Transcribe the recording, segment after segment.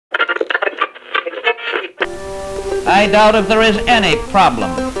I doubt if there is any problem,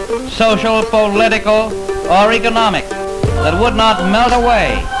 social, political, or economic, that would not melt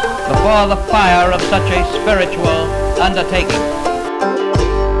away before the fire of such a spiritual undertaking.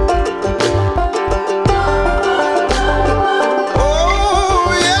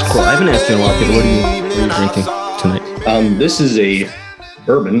 Cool. I haven't asked you in a while, Peter. What are you drinking tonight? This is a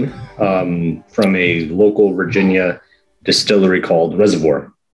bourbon from a local Virginia distillery called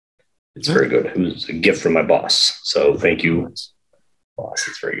Reservoir. It's very good. It was a gift from my boss. So thank you, boss.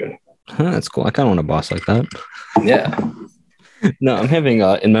 It's very good. That's cool. I kind of want a boss like that. Yeah. No, I'm having,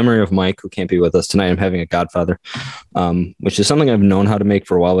 in memory of Mike, who can't be with us tonight, I'm having a Godfather, which is something I've known how to make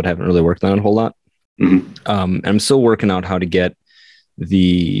for a while, but haven't really worked on it a whole lot. Mm-hmm. I'm still working out how to get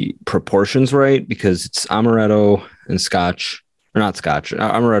the proportions right, because it's amaretto and scotch, or not scotch,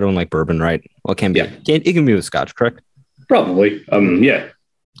 amaretto and like bourbon, right? Well, it can be. Yeah. It can be with scotch, correct? Probably. Yeah.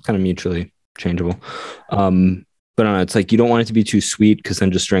 Kind of mutually changeable. But it's like you don't want it to be too sweet, because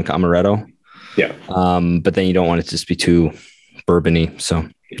then just drink amaretto. Yeah. But then you don't want it to just be too bourbony. So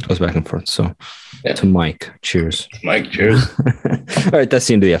it goes back and forth. So to Mike, cheers. Mike, cheers. All right, that's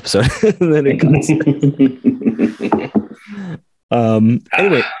the end of the episode. Then it cuts.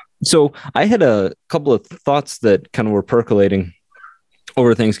 Anyway, so I had a couple of thoughts that kind of were percolating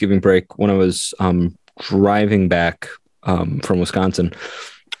over Thanksgiving break when I was driving back from Wisconsin.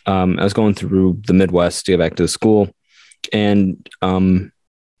 I was going through the Midwest to get back to the school, and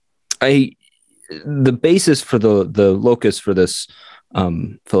the basis for the locus for this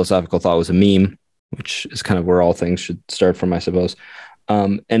philosophical thought was a meme, which is kind of where all things should start from, I suppose.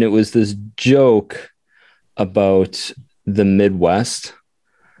 And it was this joke about the Midwest.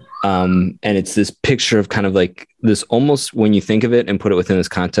 And it's this picture of kind of like this, almost when you think of it and put it within this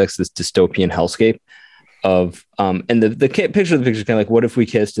context, this dystopian hellscape of, and the picture of the picture is kind of like, what if we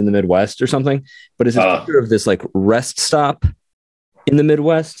kissed in the Midwest or something? But it's a picture of this like rest stop in the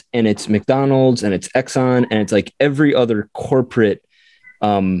Midwest, and it's McDonald's and it's Exxon and it's like every other corporate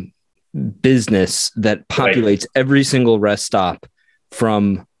business that populates every single rest stop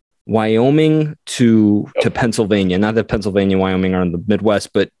from Wyoming to Pennsylvania. Not that Pennsylvania and Wyoming are in the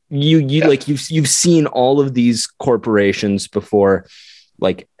Midwest, but you've seen all of these corporations before,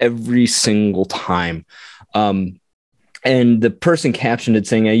 like every single time. And the person captioned it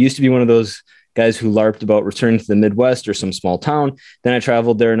saying, I used to be one of those guys who LARPed about returning to the Midwest or some small town. Then I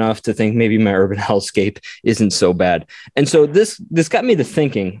traveled there enough to think maybe my urban hellscape isn't so bad. And so this got me to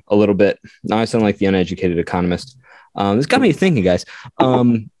thinking a little bit. Now I sound like the uneducated economist. This got me thinking, guys.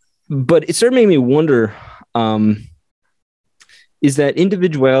 But it started making me wonder, is that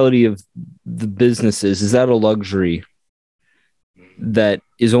individuality of the businesses, is that a luxury that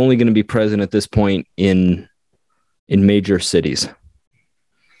is only going to be present at this point in major cities?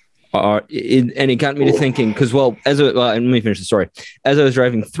 And it got me to thinking, because, let me finish the story. As I was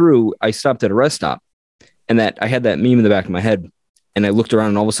driving through, I stopped at a rest stop, and that I had that meme in the back of my head, and I looked around,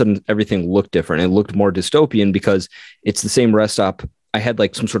 and all of a sudden everything looked different. It looked more dystopian because it's the same rest stop. I had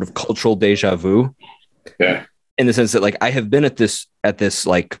like some sort of cultural deja vu, in the sense that like I have been at this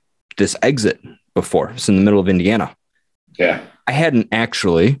exit before. It's in the middle of Indiana. Yeah, I hadn't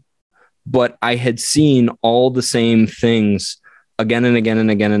actually, but I had seen all the same things again and again and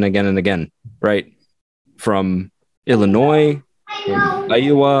again and again and again, right? From Illinois, from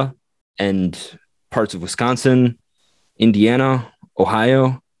Iowa, and parts of Wisconsin, Indiana,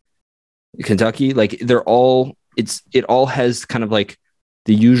 Ohio, Kentucky. Like it all has kind of like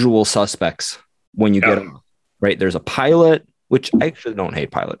the usual suspects when you get them, right? There's a Pilot, which I actually don't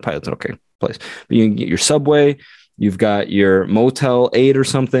hate Pilot. Pilot's an okay place, but you can get your Subway. You've got your Motel 8 or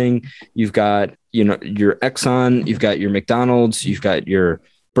something. You've got, your Exxon. You've got your McDonald's. You've got your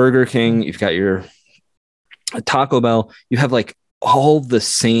Burger King. You've got your Taco Bell. You have like all the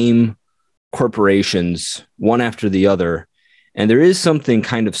same corporations, one after the other. And there is something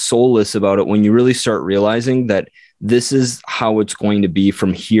kind of soulless about it when you really start realizing that this is how it's going to be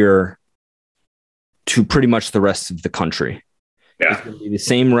from here to pretty much the rest of the country. Yeah. It's going to be the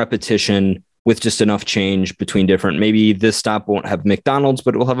same repetition with just enough change between different. Maybe this stop won't have McDonald's,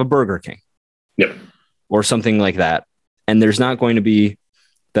 but it will have a Burger King. Yep. Or something like that. And there's not going to be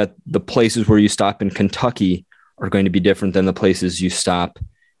that the places where you stop in Kentucky are going to be different than the places you stop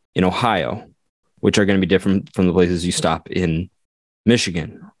in Ohio, which are going to be different from the places you stop in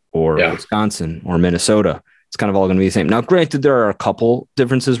Michigan or Wisconsin or Minnesota. It's kind of all going to be the same. Now, granted, there are a couple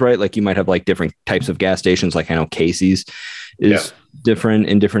differences, right? Like you might have like different types of gas stations. Like I know Casey's is different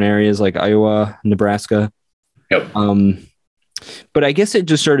in different areas like Iowa, Nebraska. Yep. But I guess it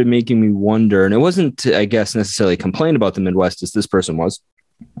just started making me wonder, and it wasn't to, I guess, necessarily complain about the Midwest as this person was.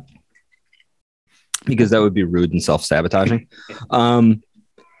 because that would be rude and self-sabotaging.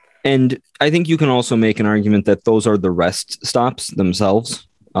 And I think you can also make an argument that those are the rest stops themselves.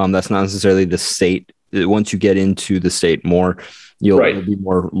 That's not necessarily the state. Once you get into the state more, there'll be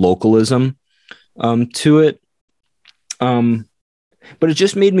more localism to it. But it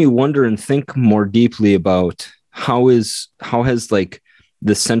just made me wonder and think more deeply about how has like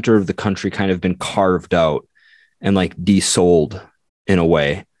the center of the country kind of been carved out and like desold in a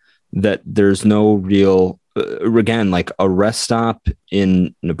way that there's no real, again, like a rest stop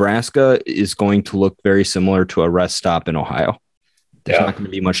in Nebraska is going to look very similar to a rest stop in Ohio. There's not going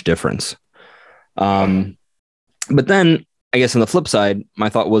to be much difference. But then I guess on the flip side, my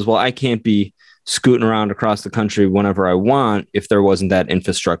thought was, well, I can't be scooting around across the country whenever I want if there wasn't that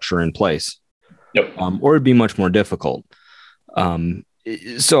infrastructure in place. Yep. Or it'd be much more difficult.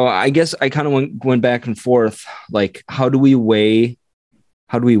 So I guess I kind of went back and forth, like, how do we weigh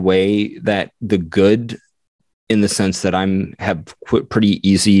that the good, in the sense that have pretty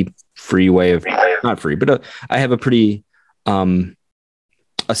easy, free way of, not free, but I have a pretty,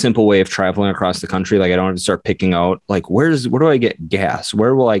 a simple way of traveling across the country. Like, I don't have to start picking out, like, where do I get gas?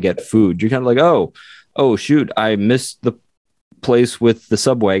 Where will I get food? You're kind of like, oh, shoot, I missed the place with the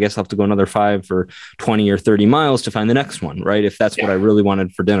subway. I guess I'll have to go another 5 or 20 or 30 miles to find the next one, right? If that's what I really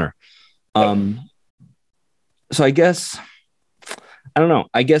wanted for dinner. So I guess, I don't know.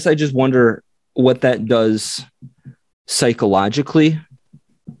 I guess I just wonder what that does psychologically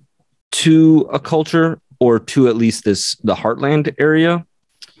to a culture, or to at least the heartland area.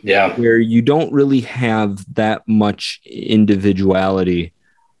 Yeah. Where you don't really have that much individuality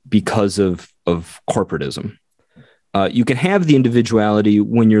because of corporatism. You can have the individuality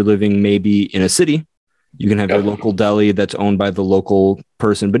when you're living maybe in a city. You can have your local deli that's owned by the local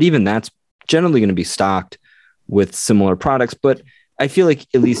person, but even that's generally going to be stocked with similar products. But I feel like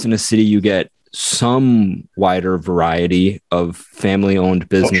at least in a city, you get some wider variety of family-owned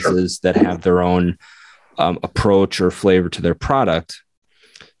businesses that have their own approach or flavor to their product.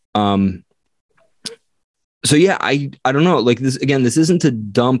 So yeah, I don't know. Like, this isn't a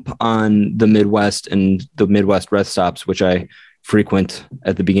dump on the Midwest and the Midwest rest stops, which I frequent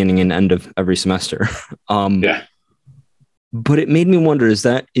at the beginning and end of every semester. But it made me wonder, is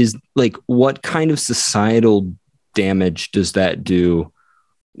like, what kind of societal damage does that do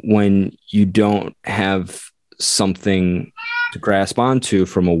when you don't have something to grasp onto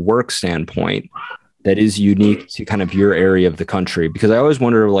from a work standpoint that is unique to kind of your area of the country? Because I always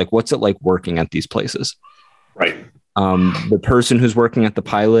wonder, like, what's it like working at these places? Right. The person who's working at the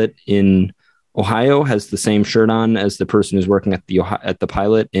Pilot in Ohio has the same shirt on as the person who's working at the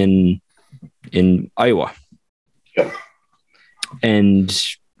Pilot in Iowa. Yep. And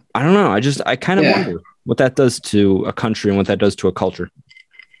I don't know. I kind of wonder what that does to a country and what that does to a culture.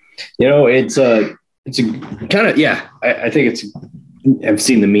 You know, it's a kind of, I think I've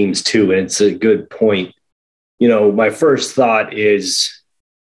seen the memes too, and it's a good point. You know, my first thought is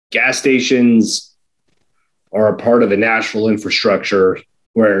gas stations are a part of a national infrastructure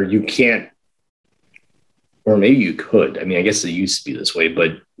where you can't, or maybe you could. I mean, I guess it used to be this way,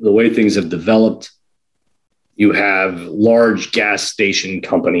 but the way things have developed, you have large gas station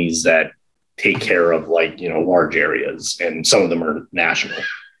companies that take care of, like, you know, large areas, and some of them are national.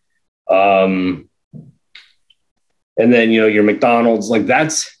 And then, you know, your McDonald's, like,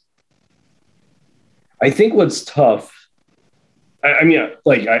 that's, I think what's tough. I mean,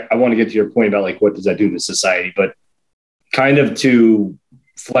 like, I want to get to your point about, like, what does that do to society, but kind of to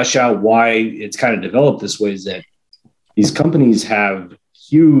flesh out why it's kind of developed this way is that these companies have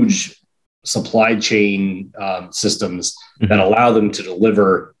huge supply chain systems that allow them to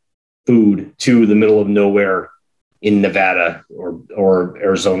deliver food to the middle of nowhere in Nevada or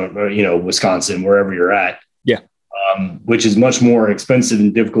Arizona, or, you know, Wisconsin, wherever you're at. Yeah. Which is much more expensive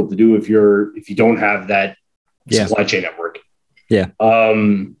and difficult to do if you don't have that supply chain network. Yeah.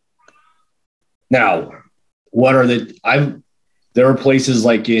 Now, there are places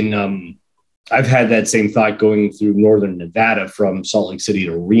like in, I've had that same thought going through northern Nevada from Salt Lake City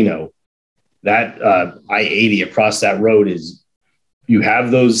to Reno. That I-80 across that road is, you have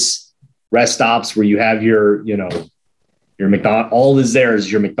those rest stops where you have your McDonald's, all is there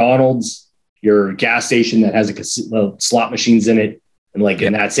is your McDonald's, your gas station that has slot machines in it, and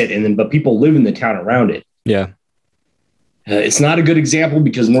and that's it. But people live in the town around it. Yeah. It's not a good example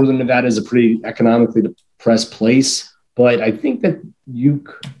because northern Nevada is a pretty economically depressed place, but I think that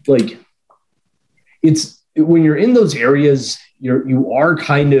it's when you're in those areas, you are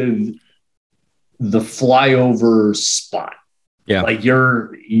kind of the flyover spot. Yeah. Like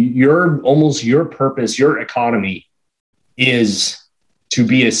you're almost, your purpose, your economy is to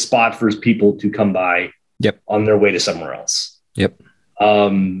be a spot for people to come by on their way to somewhere else.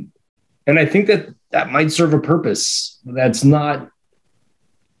 And I think that might serve a purpose. That's not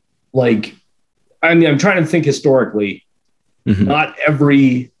like, I mean, I'm trying to think historically. Not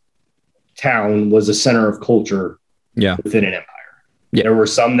every town was a center of culture within an empire. There were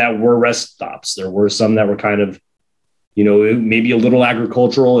some that were rest stops. There were some that were kind of, maybe a little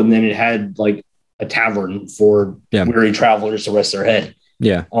agricultural, and then it had like a tavern for weary travelers to rest their head.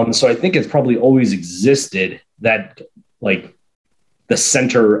 So I think it's probably always existed that like the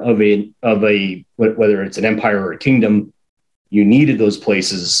center of a whether it's an empire or a kingdom, you needed those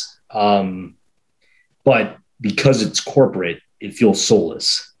places. But because it's corporate, it feels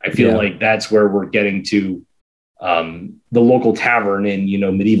soulless. I feel like that's where we're getting to. The local tavern in,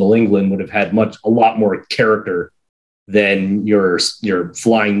 medieval England would have had a lot more character than your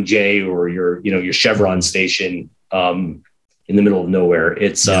Flying J or your Chevron station in the middle of nowhere.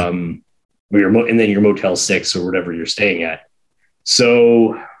 It's and then your Motel 6 or whatever you're staying at.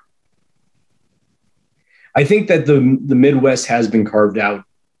 So I think that the Midwest has been carved out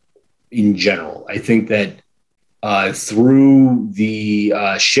in general. I think that through the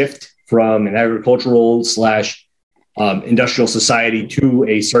shift from an agricultural / industrial society to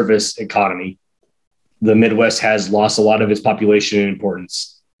a service economy, the Midwest has lost a lot of its population and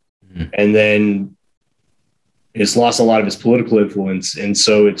importance. And then it's lost a lot of its political influence. And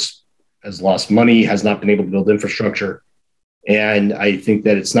so has lost money, has not been able to build infrastructure. And I think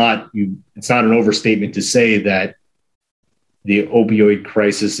that it's not an overstatement to say that the opioid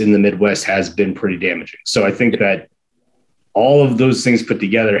crisis in the Midwest has been pretty damaging. So I think that all of those things put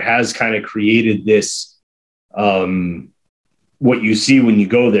together has kind of created this, what you see when you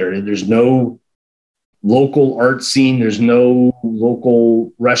go there. There's no local art scene. There's no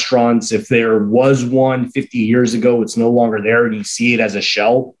local restaurants. If there was one 50 years ago, it's no longer there, and you see it as a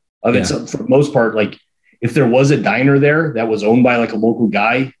shell of it. So for the most part, like if there was a diner there that was owned by like a local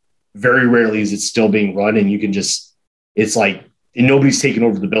guy, very rarely is it still being run. And you can it's like nobody's taken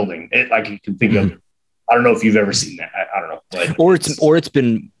over the building. Like you can think of, I don't know if you've ever seen that. I don't know. But it's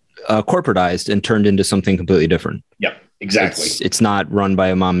been corporatized and turned into something completely different. Yeah, exactly. It's not run by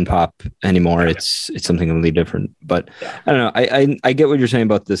a mom and pop anymore. Yeah. It's something completely different. But I don't know. I get what you're saying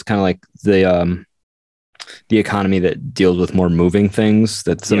about this kind of like the economy that deals with more moving things.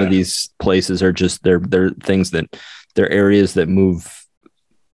 That some of these places are just they're things that they're areas that move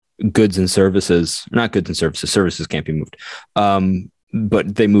goods and services. Not goods and services. Services can't be moved.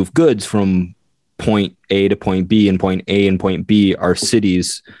 But they move goods from point A to point B, and point A and point B are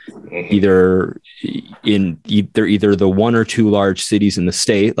cities, either the one or two large cities in the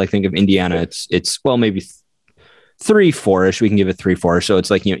state. Like think of Indiana, it's maybe 3-4ish. We can give it 3-4ish. So it's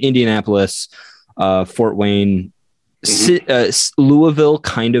like Indianapolis, Fort Wayne, Louisville,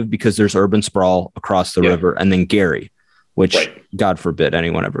 kind of because there's urban sprawl across the river, and then Gary, which God forbid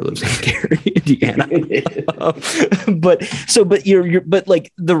anyone ever lives in Gary, Indiana. but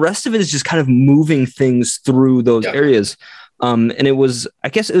like the rest of it is just kind of moving things through those areas. And I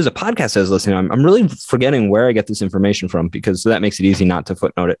guess it was a podcast I was listening to. I'm really forgetting where I get this information from, because that makes it easy not to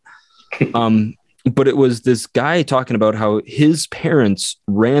footnote it. But it was this guy talking about how his parents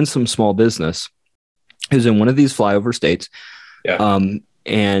ran some small business. He was in one of these flyover states.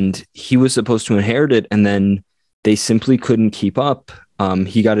 And he was supposed to inherit it, and then they simply couldn't keep up.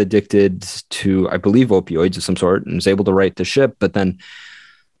 He got addicted to, I believe, opioids of some sort, and was able to right the ship. But then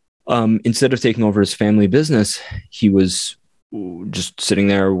instead of taking over his family business, he was just sitting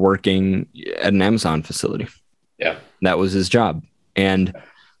there working at an Amazon facility. That was his job. And,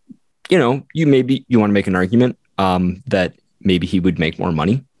 you want to make an argument that maybe he would make more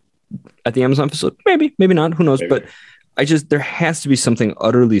money at the Amazon facility. Maybe not. Who knows? But there has to be something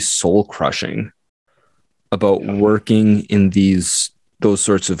utterly soul crushing about working in those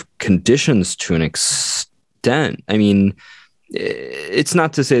sorts of conditions to an extent. I mean, it's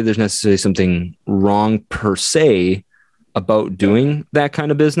not to say there's necessarily something wrong per se about doing that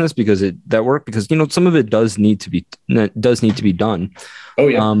kind of business, because some of it does need to be done.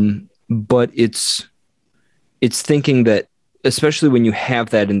 But it's thinking that, especially when you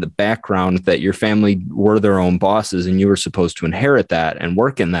have that in the background, that your family were their own bosses and you were supposed to inherit that and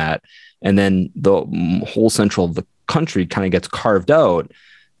work in that, and then the whole central of the country kind of gets carved out.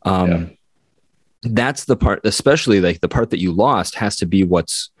 That's the part, especially like the part that you lost, has to be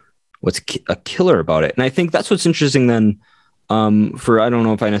what's a killer about it. And I think that's what's interesting then. I don't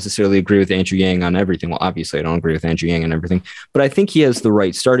know if I necessarily agree with Andrew Yang on everything. Well, obviously I don't agree with Andrew Yang on everything, but I think he has the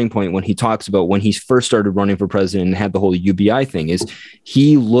right starting point when he talks about when he first started running for president and had the whole UBI thing. Is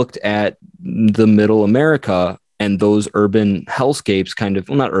he looked at the middle America and those urban hellscapes kind of,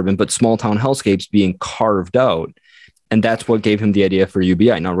 well, not urban, but small town hellscapes being carved out. And that's what gave him the idea for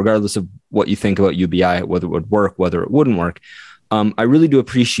UBI. Now, regardless of what you think about UBI, whether it would work, whether it wouldn't work, I really do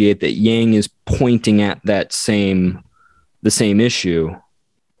appreciate that Yang is pointing at the same issue,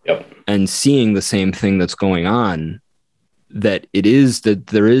 and seeing the same thing that's going on, that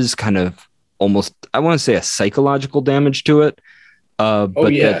there is kind of almost, I want to say, a psychological damage to it.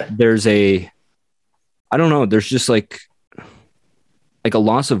 That there's I don't know, there's just like a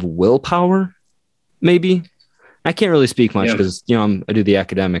loss of willpower, maybe. I can't really speak much because, I do the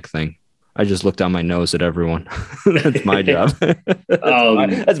academic thing. I just look down my nose at everyone. That's my job.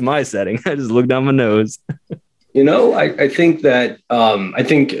 That's my setting. I just look down my nose. I think that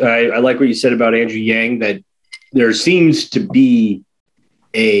I like what you said about Andrew Yang, that there seems to be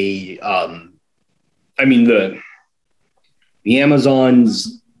the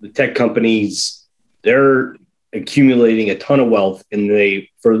Amazons, the tech companies, they're accumulating a ton of wealth, and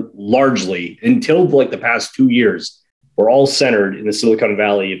for largely until like the past 2 years, were all centered in the Silicon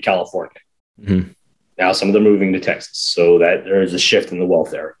Valley of California. Mm-hmm. Now some of them moving to Texas, so that there is a shift in the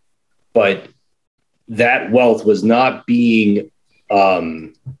wealth there. But that wealth was not being,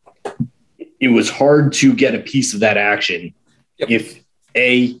 it was hard to get a piece of that action if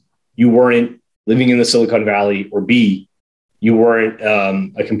A, you weren't living in the Silicon Valley, or B, you weren't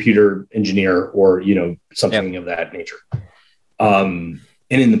a computer engineer or, something of that nature. And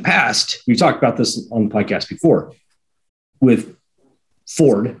in the past, we talked about this on the podcast before with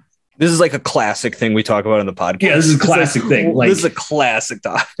Ford. This is like a classic thing we talk about in the podcast. Yeah, this is a classic thing. This is a classic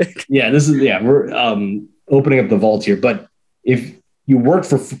topic. Yeah, we're opening up the vault here. But if you work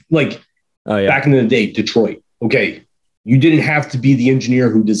for back in the day, Detroit, okay, you didn't have to be the engineer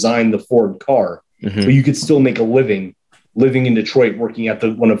who designed the Ford car, but you could still make a living in Detroit working at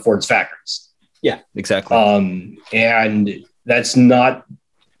one of Ford's factories. Yeah, exactly. And that's not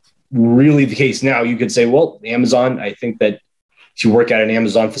really the case now. You could say, well, Amazon, I think that if you work at an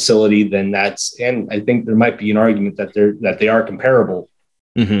Amazon facility, then and I think there might be an argument that they are comparable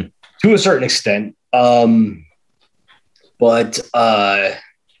to a certain extent. But I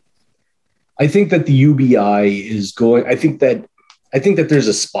think that the UBI is going, I think that there's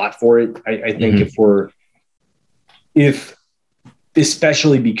a spot for it. I think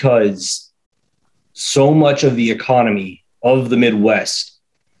especially because so much of the economy of the Midwest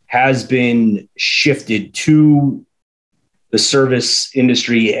has been shifted to the service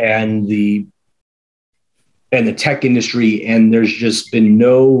industry and the tech industry, and there's just been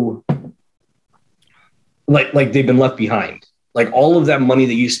no like they've been left behind. Like all of that money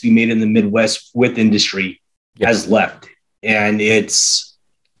that used to be made in the Midwest with industry has left, and I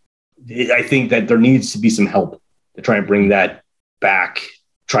think that there needs to be some help to try and bring that back,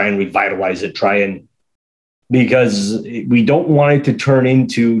 try and revitalize it, because we don't want it to turn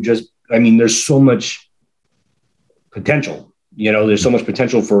into there's so much potential. There's so much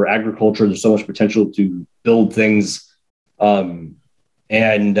potential for agriculture. There's so much potential to build things. I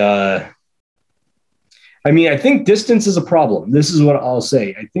think distance is a problem. This is what I'll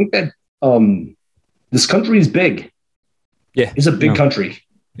say. I think that this country is big. Yeah, it's a big country.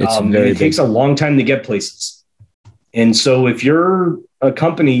 It takes a long time to get places. And so if you're a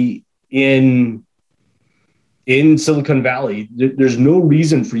company in Silicon Valley, there's no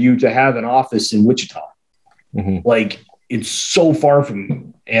reason for you to have an office in Wichita. It's so far from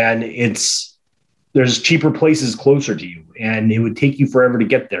you, and there's cheaper places closer to you, and it would take you forever to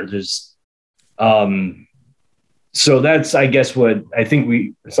get there. So that's, I guess, what I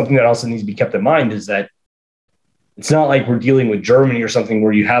think something that also needs to be kept in mind is that it's not like we're dealing with Germany or something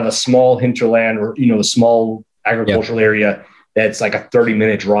where you have a small hinterland or, a small agricultural area that's like a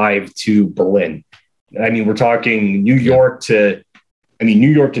 30-minute drive to Berlin. We're talking New York to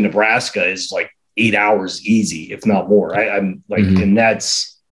Nebraska is like 8 hours easy, if not more. And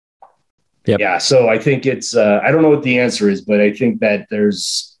that's, So I think it's, I don't know what the answer is, but I think that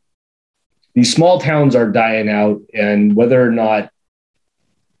these small towns are dying out, and whether or not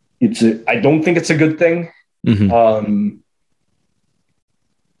I don't think it's a good thing.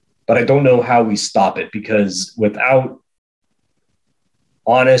 But I don't know how we stop it, because without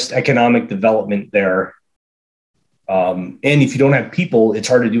honest economic development there, and if you don't have people, it's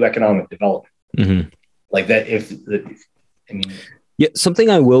hard to do economic development. Like that. Something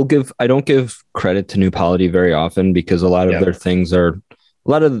I don't give credit to New Polity very often, because a lot of their things are, a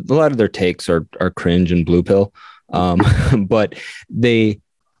lot of their takes are cringe and blue pill. But they,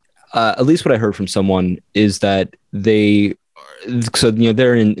 at least what I heard from someone is that they're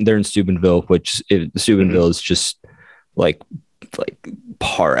in Steubenville, which Steubenville is just like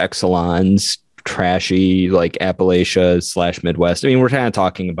par excellence trashy, like Appalachia / Midwest. I mean, we're kind of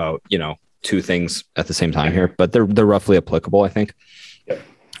talking about, two things at the same time here, but they're roughly applicable, I think. Yep.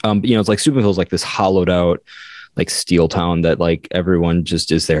 It's like Steubenville's like this hollowed out, like steel town that like everyone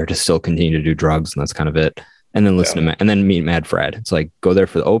just is there to still continue to do drugs, and that's kind of it. And then listen to and then meet Mad Fred. It's like go there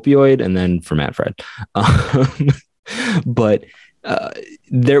for the opioid and then for Mad Fred. But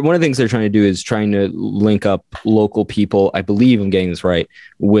one of the things they're trying to do is trying to link up local people. I believe I'm getting this right,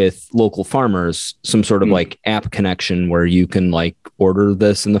 with local farmers, some sort of like app connection where you can like order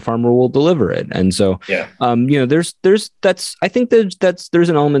this and the farmer will deliver it. And so, there's I think there's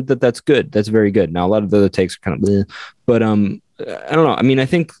an element that's good. That's very good. Now, a lot of the other takes are kind of, bleh, but I don't know. I mean, I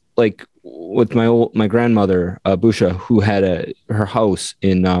think like with my grandmother, Busha, who had her house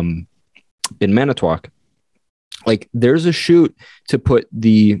in Manitowoc, like there's a chute to put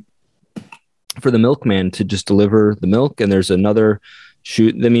for the milkman to just deliver the milk. And there's another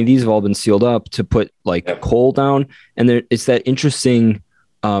chute. I mean, these have all been sealed up to put like coal down. And it's that interesting,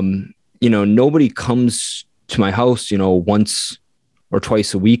 nobody comes to my house, once or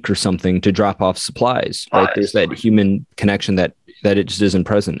twice a week or something to drop off supplies. Right. There's that human connection that it just isn't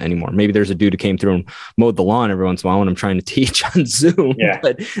present anymore. Maybe there's a dude who came through and mowed the lawn every once in a while when I'm trying to teach on Zoom,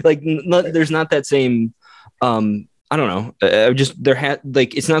 but like, there's not that same, I don't know.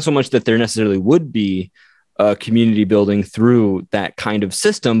 It's not so much that there necessarily would be a community building through that kind of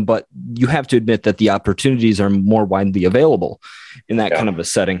system, but you have to admit that the opportunities are more widely available in that kind of a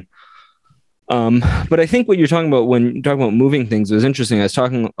setting. But I think what you're talking about when you talk about moving things was interesting. I was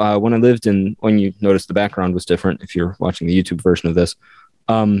talking when I lived when you noticed the background was different, if you're watching the YouTube version of this.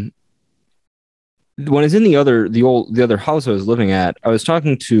 When I was in the other house I was living at, I was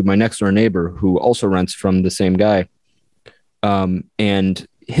talking to my next door neighbor who also rents from the same guy. And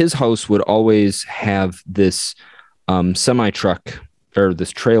his house would always have this semi truck or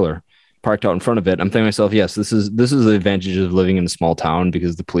this trailer parked out in front of it. I'm thinking to myself, yes, this is the advantage of living in a small town,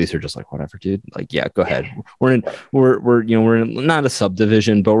 because the police are just like, whatever, dude. Like, yeah, go ahead. We're in not a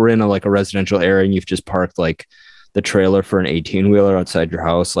subdivision, but we're in a residential area, and you've just parked like the trailer for an 18-wheeler outside your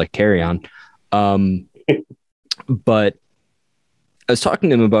house. Like, carry on. But I was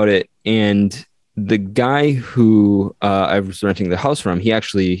talking to him about it, and the guy who I was renting the house from, he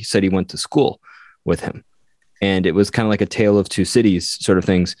actually said he went to school with him. And it was kind of like a tale of two cities sort of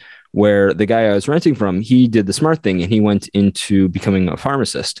things, where the guy I was renting from, he did the smart thing and he went into becoming a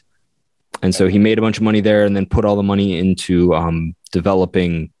pharmacist. And so he made a bunch of money there and then put all the money into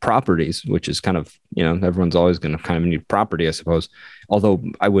developing properties, which is kind of, everyone's always going to kind of need property, I suppose. Although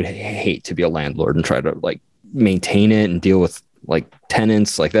I would hate to be a landlord and try to like maintain it and deal with like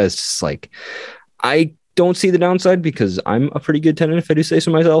tenants. Like that's just like, I don't see the downside because I'm a pretty good tenant, if I do say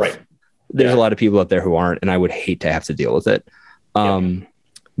so myself. Right. There's a lot of people out there who aren't, and I would hate to have to deal with it.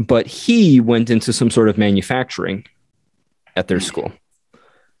 But he went into some sort of manufacturing at their school.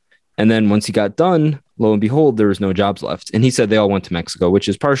 And then once he got done, lo and behold, there was no jobs left. And he said they all went to Mexico, which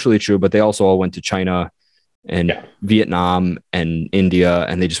is partially true, but they also all went to China and Vietnam and India,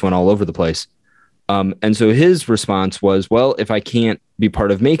 and they just went all over the place. And so his response was, well, if I can't be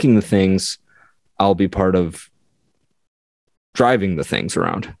part of making the things, I'll be part of driving the things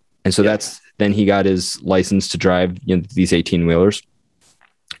around. And so then he got his license to drive these 18-wheelers.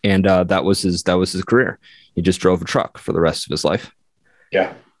 And that was his career. He just drove a truck for the rest of his life.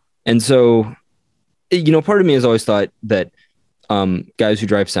 Yeah. And so, part of me has always thought that guys who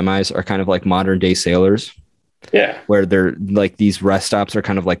drive semis are kind of like modern day sailors. Yeah. Where they're like, these rest stops are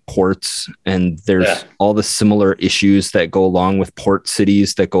kind of like ports, and there's all the similar issues that go along with port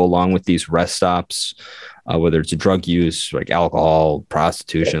cities that go along with these rest stops, whether it's drug use, like alcohol,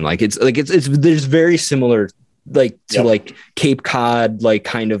 prostitution, there's very similar to like Cape Cod, like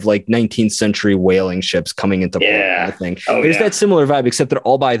kind of like 19th century whaling ships coming into port kind of thing. There's that similar vibe, except they're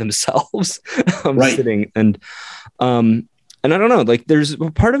all by themselves. Sitting and I don't know, like there's a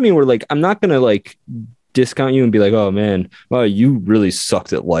part of me where like, I'm not going to like discount you and be like, oh man, well, you really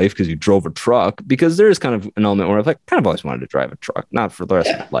sucked at life because you drove a truck, because there is kind of an element where I've like kind of always wanted to drive a truck, not for the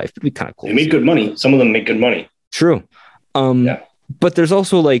rest of my life, but it'd be kind of cool. They make good money. Some of them make good money. True. But there's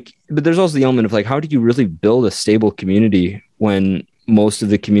also the element of like, how do you really build a stable community when most of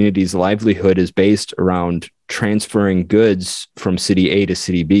the community's livelihood is based around transferring goods from city A to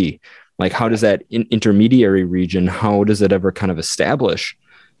city B? Like, how does that intermediary region, how does it ever kind of establish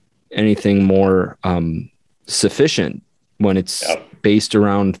anything more sufficient when it's based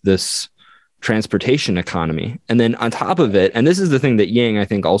around this transportation economy? And then on top of it, and this is the thing that Yang, I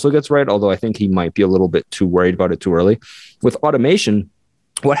think, also gets right, although I think he might be a little bit too worried about it too early. With automation,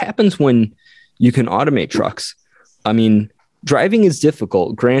 what happens when you can automate trucks? I mean, driving is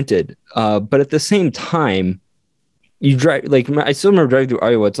difficult, granted, but at the same time, you drive, like, I still remember driving through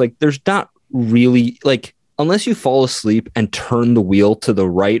Iowa. It's like there's not really, like, unless you fall asleep and turn the wheel to the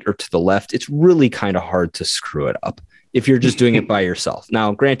right or to the left, it's really kind of hard to screw it up if you're just doing it by yourself.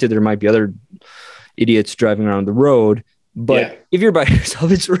 Now, granted, there might be other idiots driving around the road, but if you're by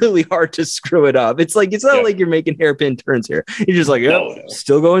yourself, it's really hard to screw it up. It's like, it's not like you're making hairpin turns here. You're just like,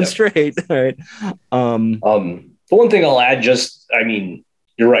 still going straight. All right. The one thing I'll add,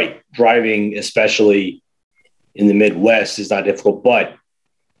 you're right. Driving, especially in the Midwest, is not difficult, but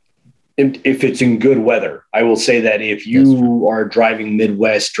if it's in good weather, I will say that if you are driving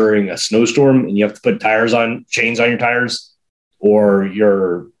Midwest during a snowstorm and you have to put chains on your tires, or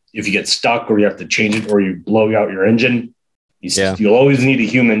if you get stuck or you have to change it or you blow out your engine, you'll always need a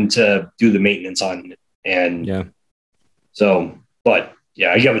human to do the maintenance on it. And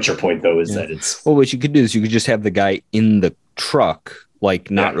I get what your point though, is that it's, well, what you could do is you could just have the guy in the truck, like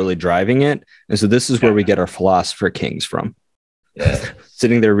not really driving it. And so this is where we get our philosopher kings from.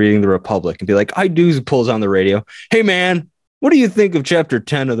 Sitting there reading the Republic and be like, pulls on the radio. Hey man, what do you think of chapter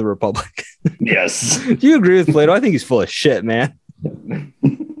 10 of the Republic? Yes. Do you agree with Plato? I think he's full of shit, man.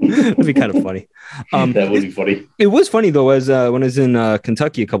 That'd be kind of funny. That would be funny. It was funny though, as when I was in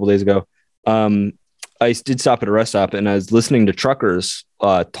Kentucky a couple days ago, I did stop at a rest stop and I was listening to truckers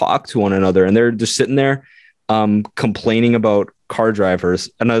talk to one another, and they're just sitting there complaining about car drivers.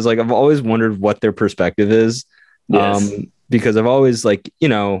 And I was like, I've always wondered what their perspective is. Because I've always I'm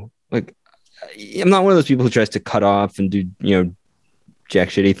not one of those people who tries to cut off and do, jack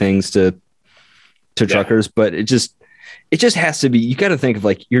shitty things to truckers, but it just has to be, you got to think of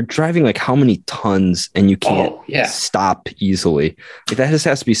like, you're driving like how many tons and you can't stop easily. Like that just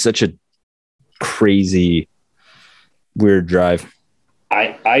has to be such a crazy, weird drive.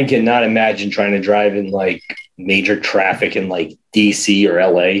 I cannot imagine trying to drive in like major traffic in like DC or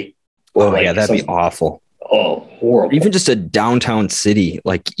LA. That'd be awful. Oh, horrible. Even just a downtown city,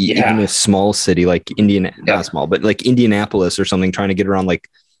 like even a small city like not small, but like Indianapolis or something, trying to get around like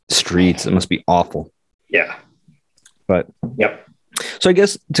streets. It must be awful. Yeah. But so I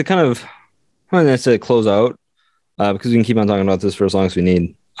guess to kind of, I'm going to close out because we can keep on talking about this for as long as we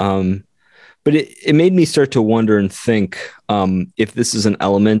need. But it made me start to wonder and think if this is an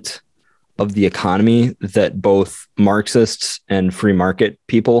element of the economy that both Marxists and free market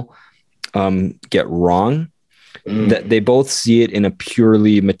people get wrong, that they both see it in a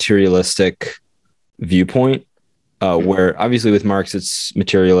purely materialistic viewpoint, where obviously with Marx it's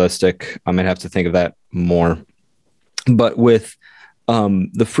materialistic. I might have to think of that more, but with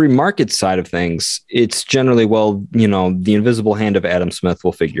the free market side of things, it's generally, the invisible hand of Adam Smith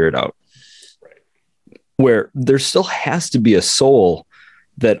will figure it out. Where there still has to be a soul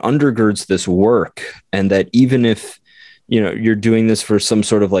that undergirds this work, and that even if you're doing this for some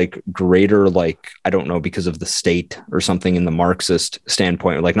sort of like greater, like, I don't know, because of the state or something in the Marxist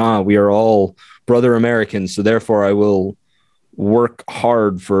standpoint, like, nah, we are all brother Americans, so therefore I will work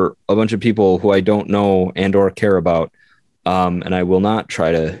hard for a bunch of people who I don't know and or care about, and I will not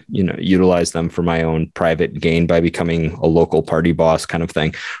try to utilize them for my own private gain by becoming a local party boss kind of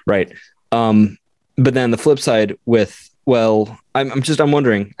thing, right? But then the flip side with, I'm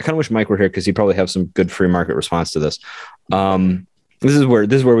wondering, I kind of wish Mike were here because he'd probably have some good free market response to this. This is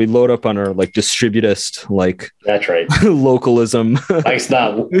where we load up on our like distributist, like, that's right, localism. Mike's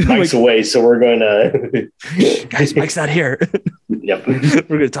away, so we're going to guys, Mike's not here. Yep.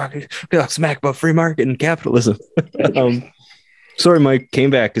 We're going to talk smack about free market and capitalism. Sorry, Mike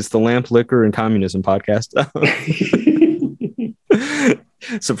came back. It's the Lamp, Liquor, and Communism podcast.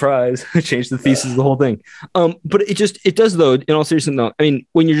 Surprise. Changed the thesis of the whole thing. But it does though, in all seriousness though. I mean,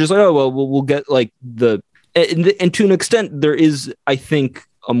 when you're just like, we'll get like and to an extent there is, I think,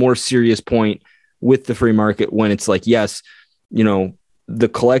 a more serious point with the free market when it's like, yes, the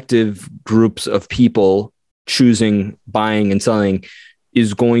collective groups of people choosing, buying and selling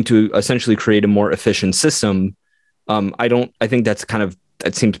is going to essentially create a more efficient system. I think that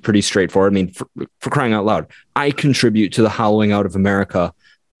seems pretty straightforward. I mean, for crying out loud, I contribute to the hollowing out of America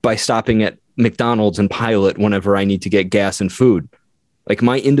by stopping at McDonald's and Pilot whenever I need to get gas and food. Like,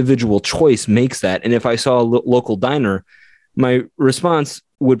 my individual choice makes that. And if I saw a local diner, my response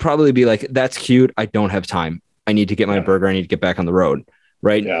would probably be like, that's cute. I don't have time. I need to get my burger. I need to get back on the road.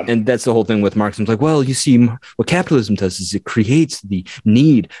 Right. Yeah. And that's the whole thing with Marx. It's like, well, you see, what capitalism does is it creates the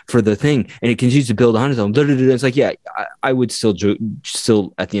need for the thing and it continues to build on its own. It's like, yeah, I would still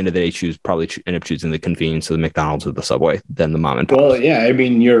at the end of the day probably end up choosing the convenience of the McDonald's or the Subway than the mom and pop. Well, yeah, I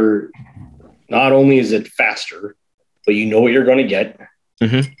mean, you're not only is it faster, but you know what you're going to get.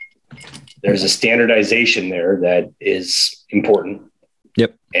 Mm-hmm. there's a standardization there that is important.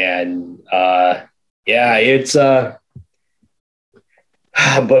 Yep. And it's but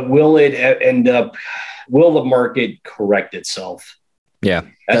will it end up? Will the market correct itself? Yeah,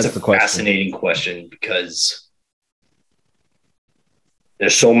 that's a fascinating question because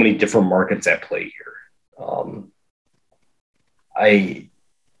there's so many different markets at play here.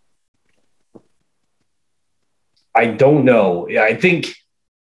 I don't know. I think,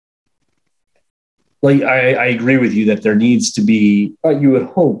 like, I agree with you that there needs to be, you would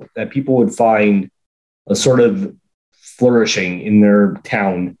hope that people would find a sort of flourishing in their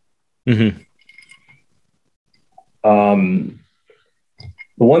town. Mm-hmm.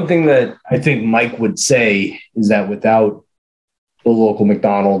 The one thing that I think Mike would say is that without the local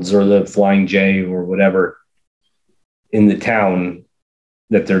McDonald's or the Flying J or whatever in the town,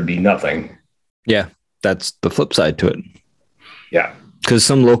 that there'd be nothing. Yeah, that's the flip side to it. Yeah. Because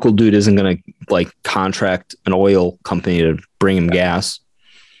some local dude isn't going to like contract an oil company to bring him gas.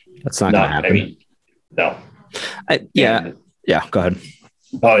 That's not going to happen. I mean, no. Yeah, go ahead.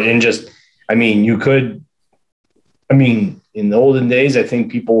 And just, I mean, you could, I mean, in the olden days, I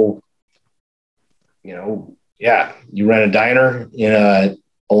think people, you rent a diner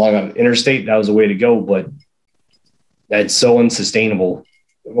along an interstate. That was the way to go, but that's so unsustainable.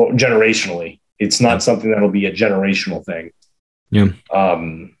 Well, generationally, it's not something that'll be a generational thing. Yeah.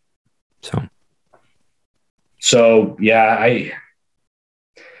 So yeah,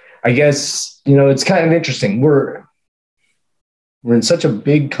 I guess, it's kind of interesting. We're in such a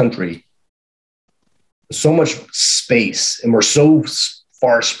big country, so much space, and we're so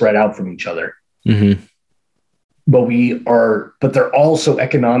far spread out from each other. Mm-hmm. But they're also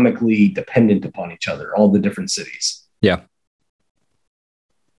economically dependent upon each other, all the different cities. Yeah.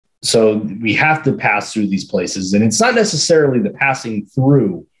 So we have to pass through these places, and it's not necessarily the passing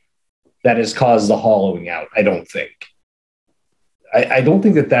through that has caused the hollowing out. I don't think. I don't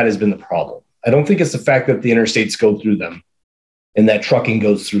think that has been the problem. I don't think it's the fact that the interstates go through them and that trucking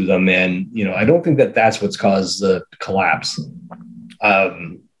goes through them. And, I don't think that that's what's caused the collapse.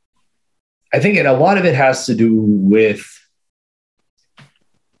 I think a lot of it has to do with,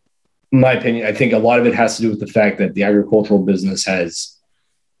 in my opinion, I think a lot of it has to do with the fact that the agricultural business has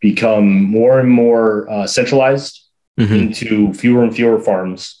become more and more centralized into fewer and fewer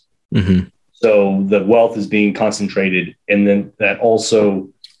farms. Mm-hmm. So the wealth is being concentrated, and then that also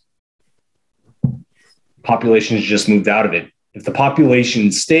population has just moved out of it. If the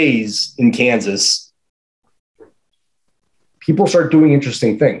population stays in Kansas, people start doing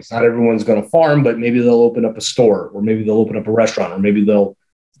interesting things. Not everyone's going to farm, but maybe they'll open up a store, or maybe they'll open up a restaurant, or maybe they'll,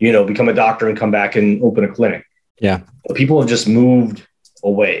 become a doctor and come back and open a clinic. Yeah. But people have just moved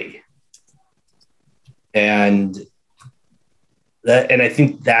away. And I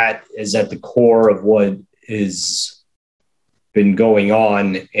think that is at the core of what has been going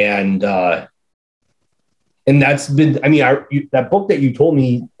on. And that's been, I mean, that book that you told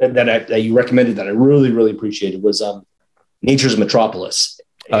me that you recommended that I really, really appreciated was Nature's Metropolis.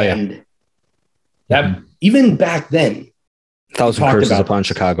 Oh, yeah. And that even back then, 1,000 Curses Upon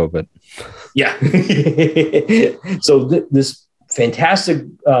Chicago, but yeah. So this fantastic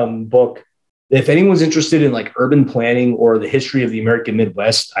book, if anyone's interested in like urban planning or the history of the American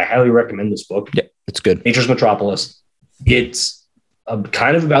Midwest, I highly recommend this book. Yeah, it's good. Nature's Metropolis. It's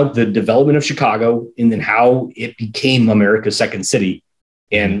kind of about the development of Chicago and then how it became America's second city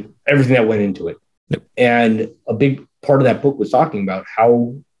and everything that went into it. Yep. And a big part of that book was talking about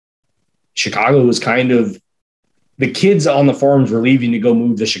how Chicago was kind of, the kids on the farms were leaving to go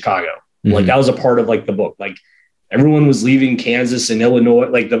move to Chicago. Mm-hmm. Like that was a part of like the book. Like everyone was leaving Kansas and Illinois,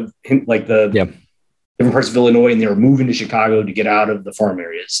 like the different parts of Illinois, and they were moving to Chicago to get out of the farm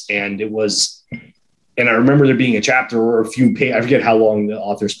areas. And I remember there being a chapter or a few pages, I forget how long the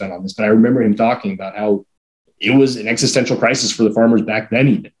author spent on this, but I remember him talking about how it was an existential crisis for the farmers back then,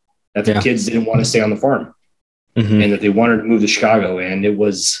 even that the kids didn't want to stay on the farm and that they wanted to move to Chicago, and it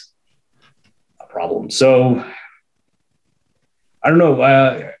was a problem. So I don't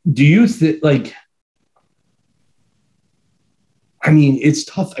know. Do you think I mean, it's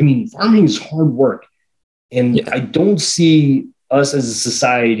tough. I mean, farming is hard work. And I don't see us as a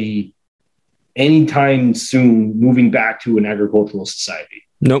society anytime soon moving back to an agricultural society.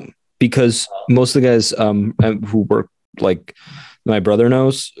 Nope. Because most of the guys who work, like my brother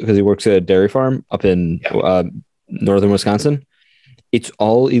knows, because he works at a dairy farm up in northern Wisconsin, it's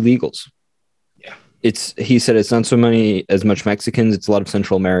all illegals. Yeah. He said it's not as much Mexicans, it's a lot of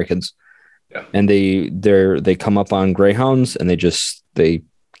Central Americans. Yeah. And they come up on Greyhounds and they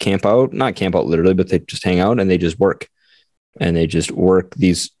camp out, not camp out literally, but they just hang out and they just work. And they just work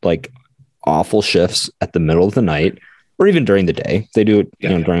these like awful shifts at the middle of the night or even during the day. They do it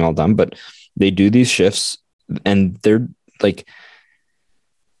during all time, but they do these shifts, and they're like,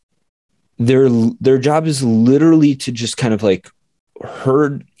 their job is literally to just kind of like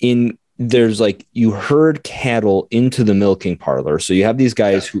herd cattle into the milking parlor. So you have these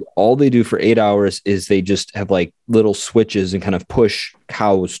guys who all they do for 8 hours is they just have like little switches and kind of push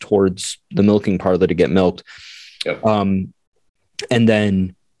cows towards the milking parlor to get milked. Yep. And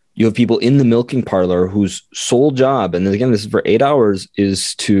then you have people in the milking parlor whose sole job, and again, this is for 8 hours,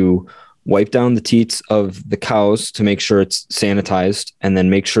 is to wipe down the teats of the cows to make sure it's sanitized, and then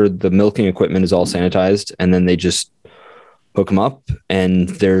make sure the milking equipment is all sanitized. And then they just hook them up. And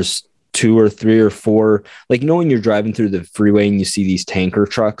there's 2 or 3 or 4, like, when you're driving through the freeway and you see these tanker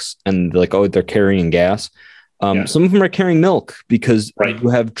trucks and like, oh, they're carrying gas. Some of them are carrying milk, because you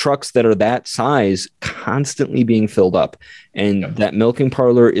have trucks that are that size constantly being filled up, and that milking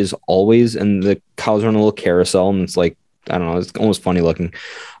parlor is always, and the cows are on a little carousel, and it's like, I don't know, it's almost funny looking.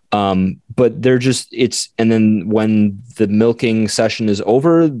 But they're just, and then when the milking session is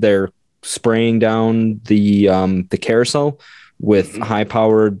over, they're spraying down the carousel with high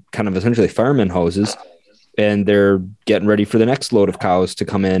powered kind of essentially fireman hoses, and they're getting ready for the next load of cows to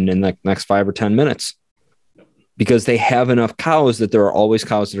come in the next 5 or 10 minutes, because they have enough cows that there are always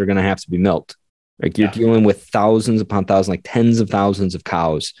cows that are going to have to be milked. Like, you're dealing with thousands upon thousands, like tens of thousands of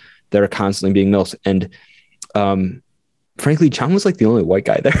cows that are constantly being milked. And, frankly, John was like the only white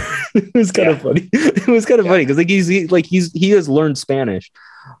guy there. It was kind of funny. It was kind of funny because he has learned Spanish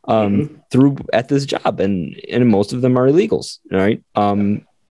through at this job, and most of them are illegals, right?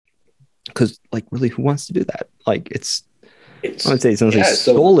 Because like, really, who wants to do that? Like, I would say it sounds like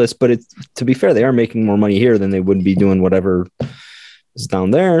soulless, but it's, to be fair, they are making more money here than they would be doing whatever is down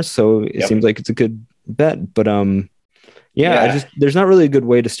there. So it seems like it's a good bet. But there's not really a good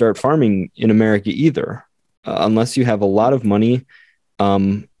way to start farming in America either. Unless you have a lot of money, or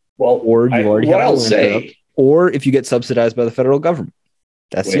you already have a land set up, or if you get subsidized by the federal government.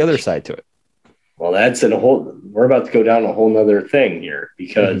 That's the other side to it. Well, that's we're about to go down a whole nother thing here,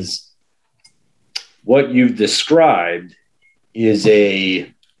 because what you've described is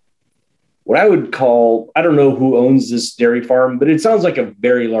what I would call, I don't know who owns this dairy farm, but it sounds like a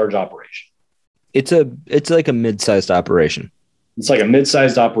very large operation. It's like a mid-sized operation. It's like a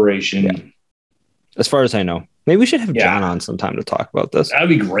mid-sized operation. Yeah. As far as I know. Maybe we should have John on sometime to talk about this. That'd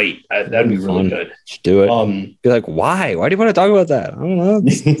be great. That'd be really good. Just do it. Be like, why? Why do you want to talk about that? I don't know.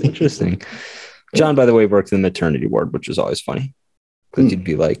 It's interesting. John, by the way, worked in the maternity ward, which is always funny. Because you'd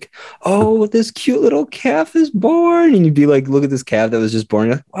be like, oh, this cute little calf is born. And you'd be like, look at this calf that was just born.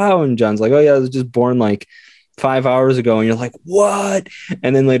 You're like, wow. And John's like, oh, yeah, it was just born like 5 hours ago. And you're like, what?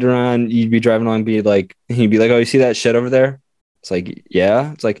 And then later on, you'd be driving along, he'd be like, oh, you see that shit over there? It's like,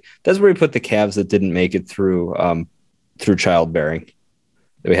 yeah. It's like, that's where we put the calves that didn't make it through childbearing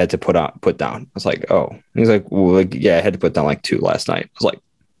that we had to put down. I was like, oh. He's like, well, I had to put down like 2 last night. I was like,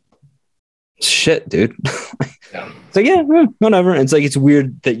 shit, dude. It's like, yeah, whatever. And it's like, it's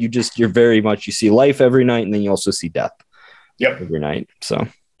weird that you're very much, you see life every night, and then you also see death every night. So,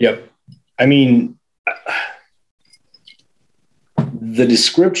 I mean, the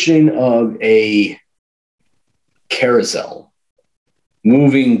description of a carousel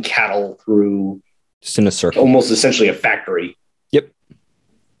moving cattle through just in a circle, almost essentially a factory,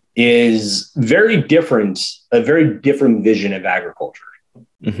 is a very different vision of agriculture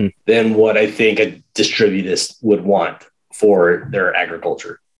than what I think a distributist would want for their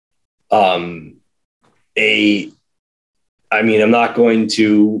agriculture. I'm not going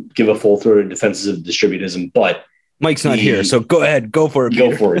to give a full-throated defense of distributism, but Mike's not here, so go ahead, go for it.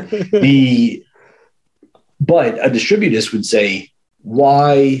 Go for it. But a distributist would say,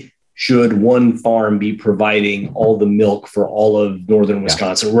 why should one farm be providing all the milk for all of northern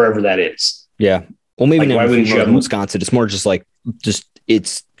Wisconsin, wherever that is? Yeah. Well, maybe like, not in Wisconsin. It's more just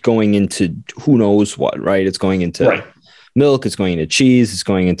it's going into who knows what, right? It's going into milk. It's going into cheese. It's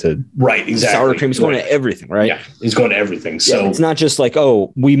going into sour cream. It's going to everything, right? Yeah, it's going to everything. So it's not just like,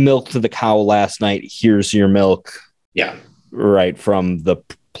 oh, we milked the cow last night. Here's your milk. Yeah. Right. From the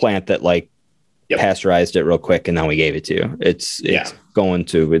plant that pasteurized it real quick, and then we gave it to you. It's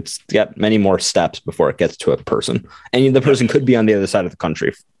got many more steps before it gets to a person, and the person could be on the other side of the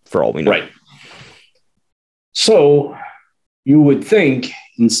country for all we know. Right. So you would think,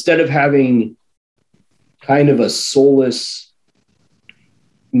 instead of having kind of a soulless,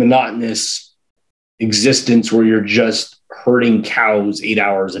 monotonous existence where you're just herding cows 8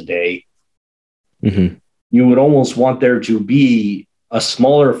 hours a day, you would almost want there to be a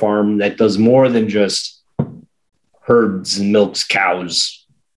smaller farm that does more than just herds and milks cows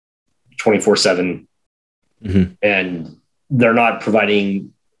 24/7, Mhm. and they're not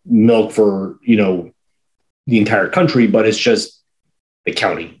providing milk for, the entire country, but it's just the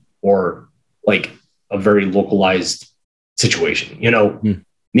county or like a very localized situation,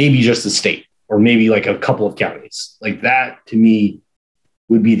 maybe just the state or maybe like a couple of counties. Like that to me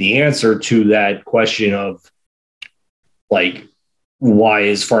would be the answer to that question of like, why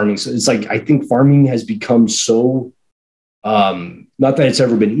is farming? So it's like, I think farming has become so, not that it's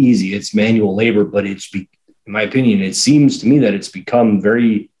ever been easy, it's manual labor, but in my opinion, it seems to me that it's become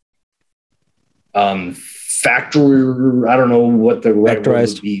very factory. I don't know what the right word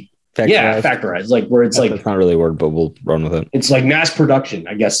would be. Yeah, factorized. Like where it's like, that's not really a word, but we'll run with it. It's like mass production,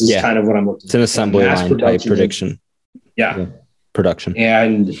 I guess, is kind of what I'm looking for. It's an assembly line type prediction. Yeah. Production.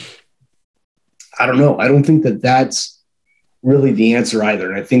 And I don't know. I don't think that that's really the answer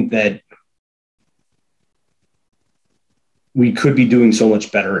either. And I think that we could be doing so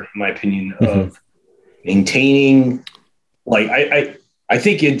much better, in my opinion, of maintaining. Like, I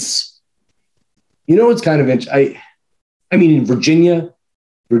think it's, it's kind of interesting. I mean, in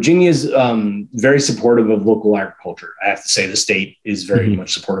Virginia's very supportive of local agriculture. I have to say the state is very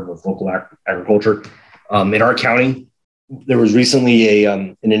much supportive of local agriculture. In our county, there was recently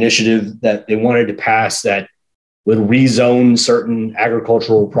an initiative that they wanted to pass that would rezone certain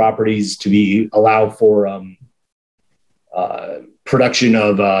agricultural properties to be allowed for production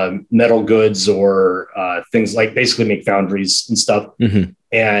of metal goods or things like basically make foundries and stuff.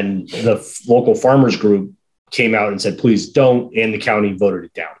 And the local farmers group came out and said, please don't. And the county voted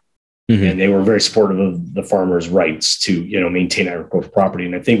it down. And they were very supportive of the farmers' rights to, maintain agricultural property.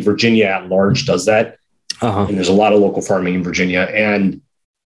 And I think Virginia at large does that. And there's a lot of local farming in Virginia. And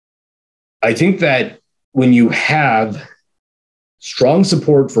I think that when you have strong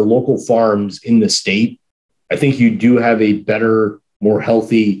support for local farms in the state, I think you do have a better, more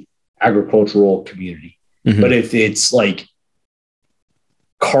healthy agricultural community. But if it's like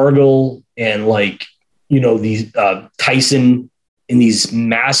Cargill and like, these Tyson in these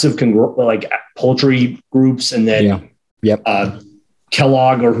massive poultry groups, and then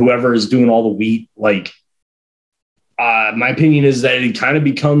Kellogg or whoever is doing all the wheat, like my opinion is that it kind of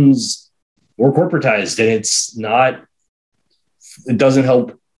becomes more corporatized, and it doesn't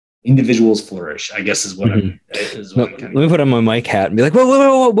help individuals flourish, I guess is what I'm let me put on my mic hat and be like,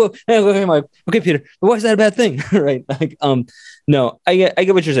 whoa. Hey, okay, Peter, but why is that a bad thing? Right. Like, no, I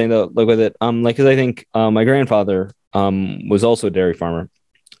get what you're saying though. Like with it, like, cause I think, my grandfather, was also a dairy farmer.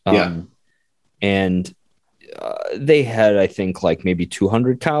 And, they had, I think, like maybe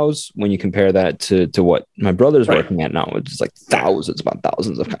 200 cows when you compare that to what my brother's working at now, which is like about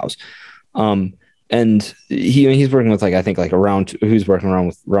thousands of cows. And he's working with he's working around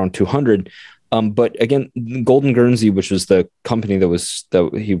with around 200. But again, Golden Guernsey, which was the company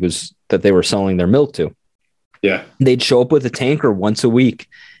that they were selling their milk to. Yeah. They'd show up with a tanker once a week,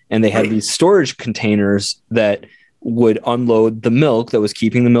 and they had these storage containers that would unload the milk that was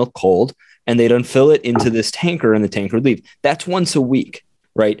keeping the milk cold, and they'd unfill it into this tanker, and the tanker would leave. That's once a week,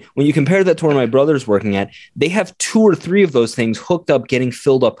 right? When you compare that to where my brother's working at, they have 2 or 3 of those things hooked up, getting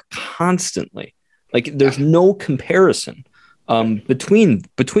filled up constantly. Like there's no comparison between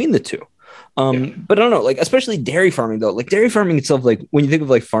the two. But I don't know, like especially dairy farming though. Like dairy farming itself, like when you think of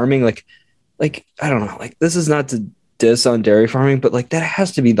like farming, like I don't know, like this is not to diss on dairy farming, but like that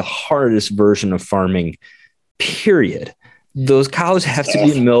has to be the hardest version of farming, period. Those cows have to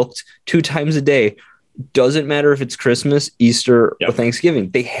be milked 2 times a day. Doesn't matter if it's Christmas, Easter, or Thanksgiving.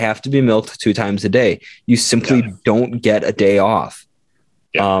 They have to be milked 2 times a day. You simply don't get a day off.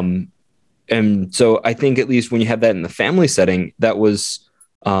 And so I think at least when you have that in the family setting, that was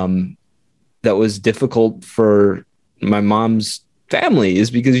difficult for my mom's family,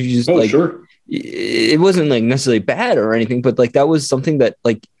 is because you just it wasn't like necessarily bad or anything, but like that was something that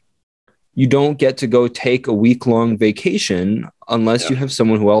like you don't get to go take a week-long vacation unless you have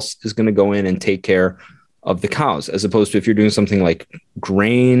someone who else is going to go in and take care of the cows, as opposed to if you're doing something like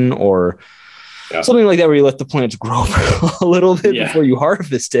grain or something like that, where you let the plants grow for a little bit before you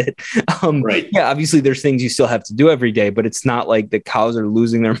harvest it. Yeah, obviously there's things you still have to do every day, but it's not like the cows are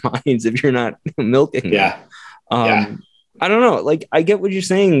losing their minds if you're not milking them. I don't know. Like, I get what you're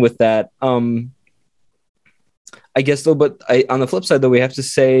saying with that. I guess though, but on the flip side though, we have to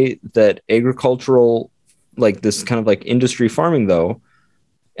say that agricultural, like this kind of like industry farming though,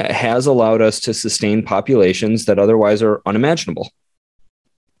 has allowed us to sustain populations that otherwise are unimaginable.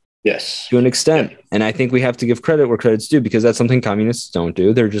 Yes. To an extent. And I think we have to give credit where credit's due, because that's something communists don't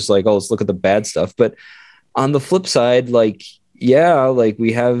do. They're just like, oh, let's look at the bad stuff. But on the flip side, like, like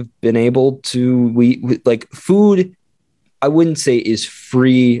we have been able to, we like food, I wouldn't say is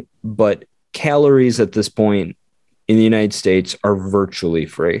free but calories at this point in the United States are virtually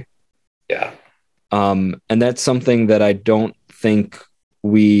free. Yeah. And that's something that I don't think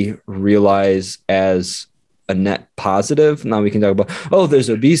we realize as a net positive. Now we can talk about, oh, there's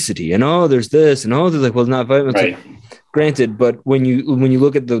obesity, and oh, there's this, and oh, there's like, well, not vitamins. Right. Like, granted, but when you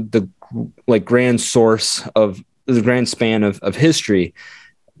look at the like grand source of the grand span of history,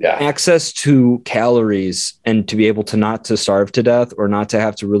 access to calories and to be able to not to starve to death or not to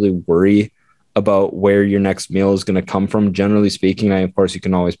have to really worry about where your next meal is going to come from, generally speaking. Of course, you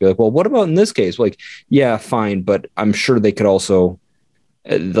can always be like, well, what about in this case? Like, yeah, fine, but I'm sure they could also,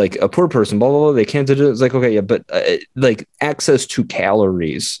 like a poor person, blah, blah, blah, they can't do it. It's like, okay, yeah, but like access to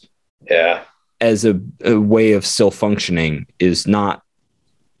calories as a way of still functioning is not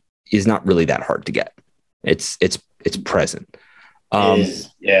really that hard to get. It's present. You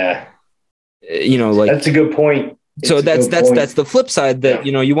know, like that's a good point. So that's the flip side that,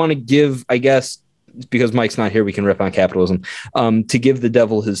 you know, you want to give, I guess, because Mike's not here, we can rip on capitalism, to give the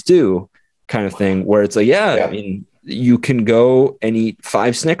devil his due kind of thing, where it's like, I mean, you can go and eat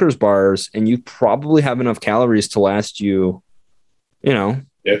 5 Snickers bars and you probably have enough calories to last you, you know,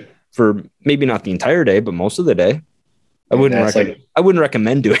 for maybe not the entire day, but most of the day. I wouldn't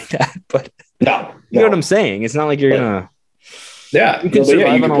recommend doing that, but you know what I'm saying? It's not like you're gonna. Yeah, you can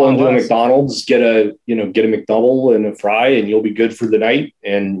pull into a McDonald's, get a McDouble and a fry, and you'll be good for the night,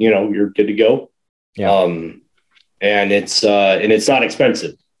 and you're good to go. Yeah. And it's not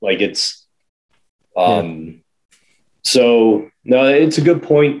expensive. Like it's, so no, it's a good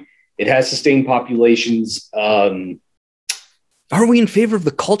point. It has sustained populations. Are we in favor of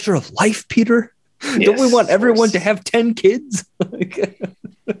the culture of life, Peter? Yes, don't we want everyone to have 10 kids?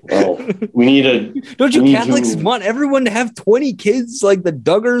 Well, we need a. Don't you Catholics want everyone to have 20 kids like the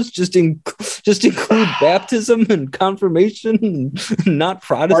Duggars? Just include baptism and confirmation, and not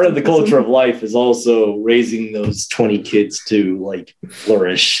Protestant. Part of the culture of life is also raising those 20 kids to like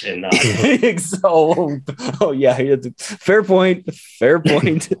flourish and not. Fair point. Fair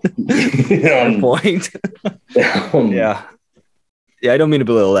point. Yeah, I don't mean to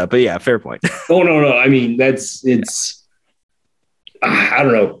belittle that, but yeah, fair point. Oh, no. I mean, it's, I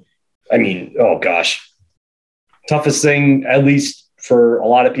don't know. I mean, oh gosh. Toughest thing, at least for a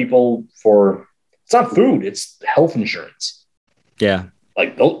lot of people, it's not food, it's health insurance. Yeah.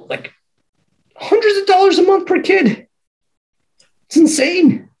 Like hundreds of dollars a month per kid. It's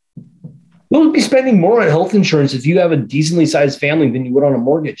insane. You'll be spending more on health insurance if you have a decently sized family than you would on a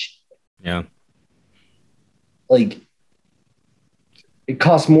mortgage. Yeah. Like, it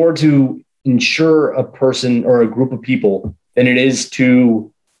costs more to insure a person or a group of people than it is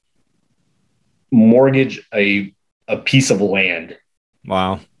to mortgage a piece of land.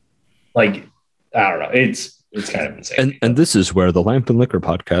 Wow. Like, I don't know. It's kind of insane. And this is where the Lamp and Liquor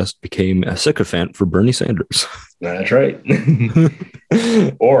podcast became a sycophant for Bernie Sanders. That's right.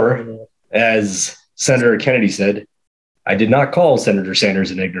 Or, as Senator Kennedy said, I did not call Senator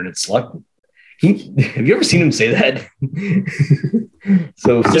Sanders an ignorant slut. Have you ever seen him say that?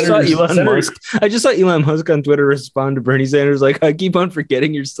 So I just saw Elon Musk on Twitter respond to Bernie Sanders like, I keep on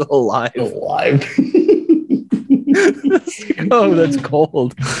forgetting you're still alive. Oh, that's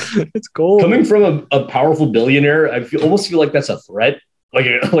cold. It's cold. Coming from a powerful billionaire, I almost feel like that's a threat, like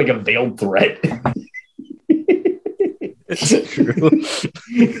a veiled threat. It's true.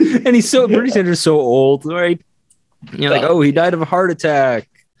 And Bernie Sanders is so old, right? You're like, oh, he died of a heart attack.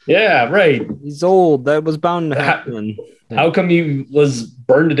 Yeah, right. He's old. That was bound to happen. How come he was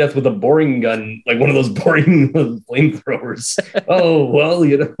burned to death with a boring gun, like one of those boring flamethrowers? Oh, well,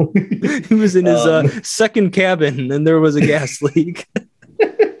 he was in his second cabin and there was a gas leak.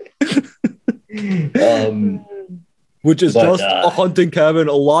 Which is just a hunting cabin.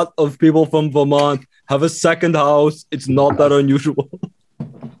 A lot of people from Vermont have a second house. It's not that unusual.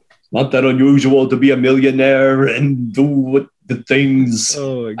 Not that unusual to be a millionaire and do the things.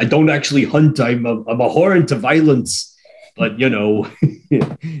 Oh, I don't actually hunt. I'm a whore to violence. But, but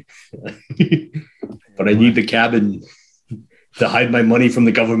I need the cabin to hide my money from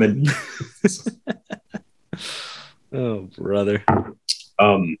the government. Oh, brother.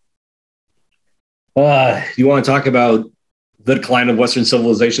 You want to talk about the decline of Western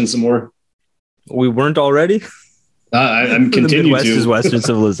civilization some more? We weren't already? I'm continuing to. The Midwest is Western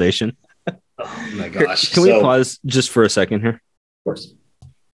civilization. Oh, my gosh. Can we pause just for a second here? Of course.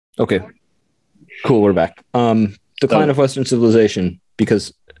 Okay. Cool, we're back. Decline of Western civilization,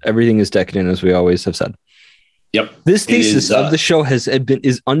 because everything is decadent, as we always have said. Yep. This thesis of the show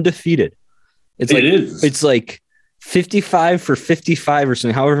is undefeated. It's like 55 for 55 or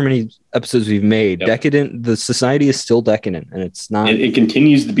something, however many episodes we've made. Yep. Decadent. The society is still decadent, and it's not. It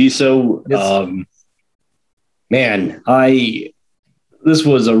continues to be so. Man, this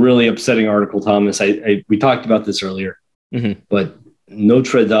was a really upsetting article, Thomas. We talked about this earlier, but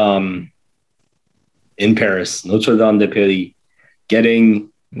Notre Dame in Paris, Notre Dame de Paris, getting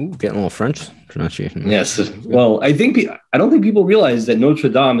a little French pronunciation. Yes. Well, I don't think people realize that Notre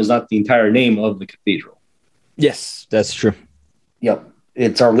Dame is not the entire name of the cathedral. Yes, that's true. Yep.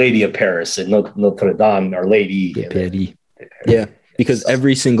 It's Our Lady of Paris and Notre Dame, Our Lady. Yeah. Because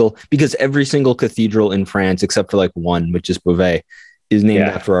every single cathedral in France, except for like one, which is Beauvais, is named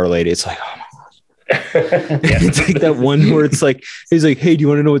after Our Lady. It's like, oh my gosh. It's like that one where it's like, he's like, hey, do you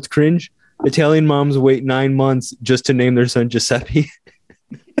want to know what's cringe? Italian moms wait 9 months just to name their son Giuseppe.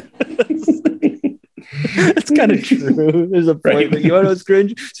 That's kind of true. There's a point, but you want to know what's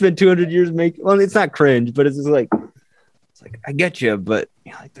cringe? Spend 200 years making. Well, it's not cringe, but it's just like, I get you, but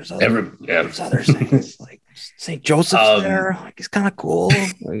you know, like there's other things like St. Joseph's there. Like he's kind of cool.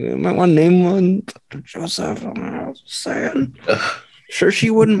 Like, you might want to name one Dr. Joseph. I'm just saying. Sure, she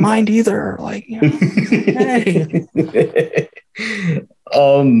wouldn't mind either. Like, you know, hey.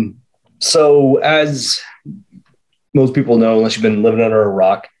 So as most people know, unless you've been living under a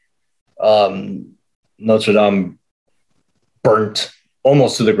rock, Notre Dame burnt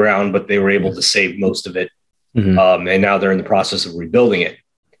almost to the ground, but they were able to save most of it. And now they're in the process of rebuilding it.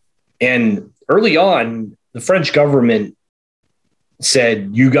 And early on, the French government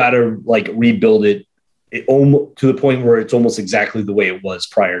said, you got to like rebuild it almost to the point where it's almost exactly the way it was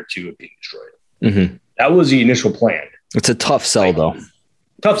prior to it being destroyed. That was the initial plan. It's a tough sell, though.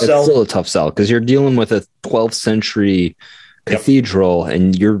 It's still a tough sell because you're dealing with a 12th century cathedral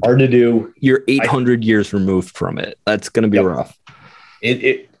and you're hard to do. You're 800 years removed from it. That's going to be rough.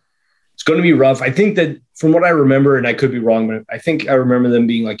 It's going to be rough. I think that from what I remember, and I could be wrong, but I think I remember them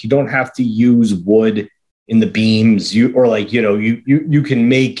being like, you don't have to use wood in the beams. You can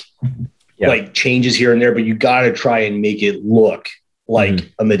make like changes here and there, but you got to try and make it look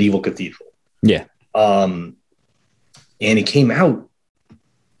like a medieval cathedral. Yeah. And it came out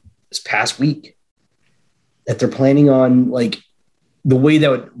this past week that they're planning on, like, the way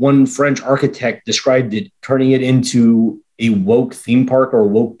that one French architect described it, turning it into a woke theme park or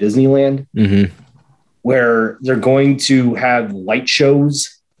woke Disneyland, where they're going to have light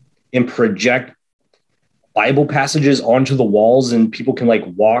shows and project Bible passages onto the walls, and people can like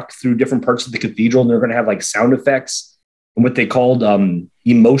walk through different parts of the cathedral, and they're going to have like sound effects and what they called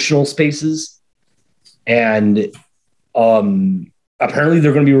emotional spaces. And apparently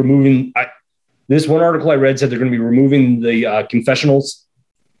they're going to be removing, this one article I read said they're going to be removing the confessionals,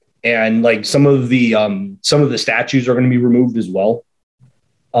 and like some of the statues are going to be removed as well.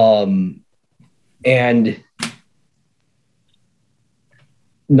 And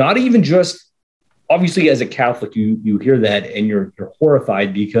not even just, obviously as a Catholic, you hear that and you're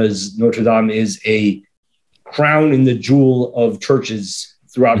horrified because Notre Dame is a crown and the jewel of churches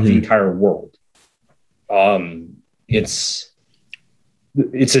throughout the entire world. Its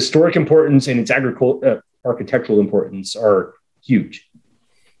historic importance and its architectural importance are huge.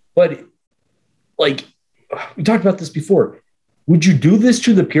 But like we talked about this before, would you do this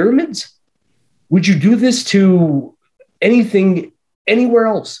to the pyramids? Would you do this to anything anywhere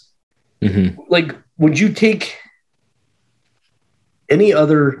else? Like, would you take any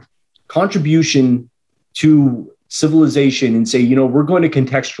other contribution to civilization and say, you know, we're going to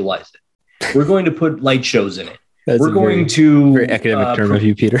contextualize it. We're going to put light shows in it. We're going to very academic term of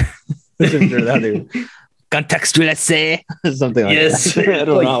you, Peter. Contextualize something like that. I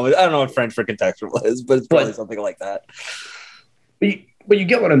don't know what French for contextual is, but it's probably something like that. But you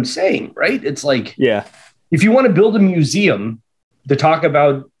get what I'm saying, right? It's like, yeah, if you want to build a museum to talk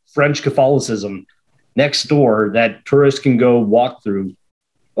about French Catholicism next door that tourists can go walk through,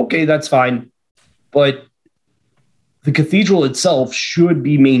 okay, that's fine. But the cathedral itself should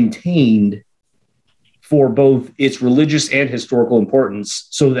be maintained for both its religious and historical importance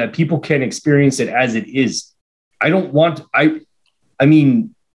so that people can experience it as it is. I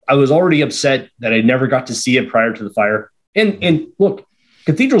mean, I was already upset that I never got to see it prior to the fire. And look,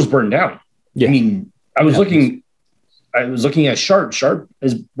 cathedrals burned down. Yeah. I mean, I was looking at Chartres. Chartres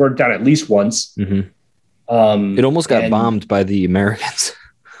has burned down at least once. It almost got bombed by the Americans.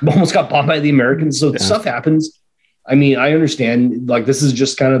 So stuff happens. I mean, I understand, like, this is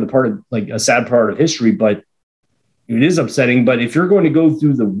just kind of the part of, like, a sad part of history, but it is upsetting. But if you're going to go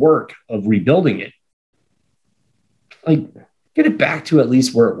through the work of rebuilding it, like, get it back to at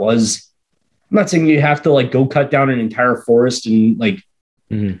least where it was. I'm not saying you have to, like, go cut down an entire forest in, like,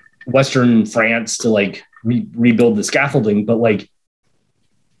 Western France to, like, rebuild the scaffolding, but like,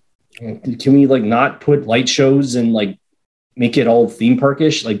 can we like not put light shows and like make it all theme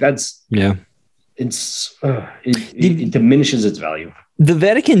parkish? Like it diminishes its value. The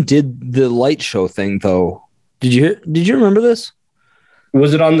Vatican did the light show thing though. Did you remember this?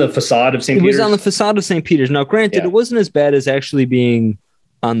 Was it on the facade of St. Peter's? It was on the facade of St. Peter's. Now, granted, it wasn't as bad as actually being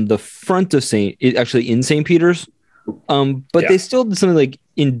on the front of in St. Peter's. But they still did something like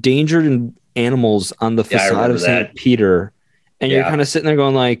endangered animals on the facade of St. Peter. And you're kind of sitting there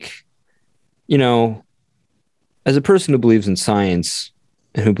going like, you know, as a person who believes in science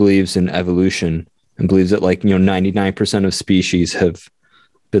and who believes in evolution and believes that like, 99% of species have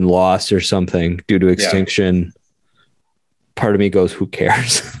been lost or something due to extinction. Part of me goes, who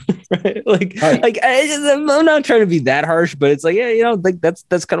cares? Right? I'm not trying to be that harsh, but it's like,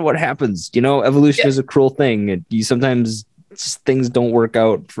 that's kind of what happens. Evolution is a cruel thing. And sometimes things don't work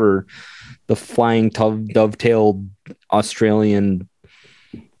out for the flying dovetailed Australian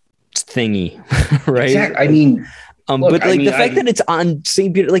thingy, right? Exactly. I mean, the fact that it's on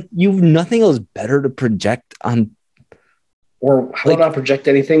St. Peter, like you have nothing else better to project on. Or how not project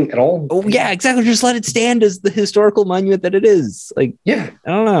anything at all? Oh yeah, exactly. Just let it stand as the historical monument that it is. Like, I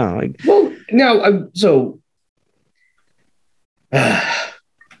don't know. Like, well, now,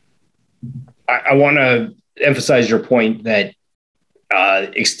 I want to emphasize your point that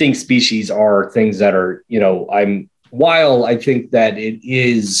extinct species are things that are, while I think that it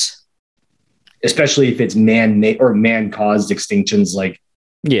is, especially if it's man-made or man-caused extinctions, like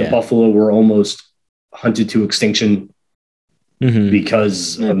the buffalo were almost hunted to extinction. Mm-hmm.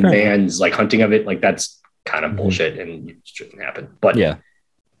 Because of man's like hunting of it, like that's kind of bullshit and it shouldn't happen. But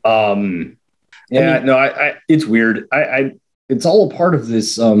it's weird. It's all a part of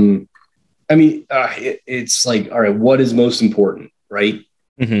this. It's like, all right, what is most important, right?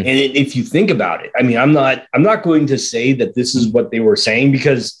 Mm-hmm. And if you think about it, I mean, I'm not going to say that this is what they were saying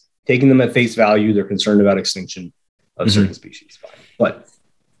because taking them at face value, they're concerned about extinction of certain species. Fine. But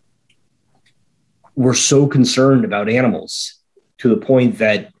we're so concerned about animals to the point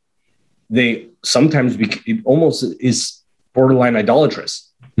that they sometimes almost is borderline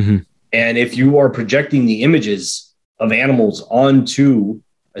idolatrous. Mm-hmm. And if you are projecting the images of animals onto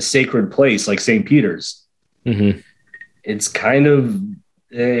a sacred place like St. Peter's, it's kind of,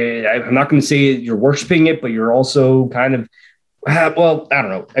 I'm not going to say you're worshiping it, but you're also kind of, well, I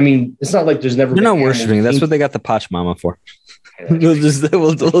don't know. I mean, it's not like there's never You're not worshiping. That's what they got the Pachamama for.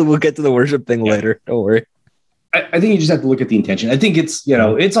 We'll get to the worship thing later. Don't worry. I think you just have to look at the intention. I think it's,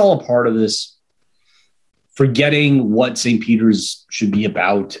 it's all a part of this forgetting what St. Peter's should be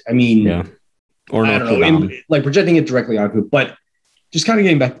about. I mean, or I don't know, like projecting it directly onto it, but just kind of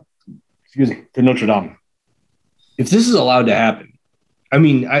getting back, to Notre Dame. If this is allowed to happen, I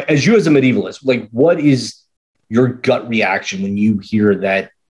mean, as you as a medievalist, like what is your gut reaction when you hear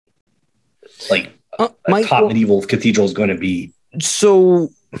that, like a top medieval cathedral is going to be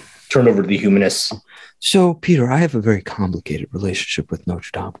turned over to the humanists? So, Peter, I have a very complicated relationship with Notre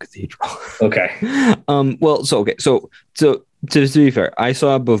Dame Cathedral. Okay. So to be fair, I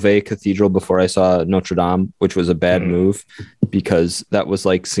saw Beauvais Cathedral before I saw Notre Dame, which was a bad move because that was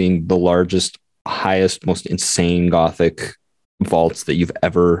like seeing the largest, highest, most insane Gothic vaults that have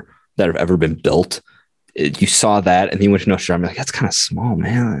ever been built. You saw that, and then you went to Notre Dame. Like, that's kind of small,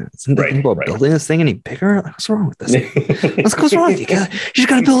 man. Isn't the thing about building this thing any bigger? Like, what's wrong with this? What's wrong with you? You just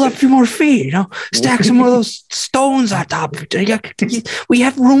got to build up a few more feet. Stack some more of those stones on top. We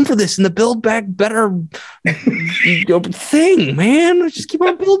have room for this in the build back better thing, man. Just keep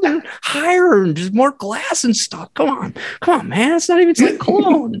on building higher and just more glass and stuff. Come on, man. It's like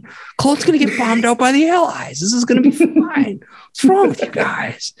Cologne. Cologne's gonna get bombed out by the Allies. This is gonna be fine. What's wrong with you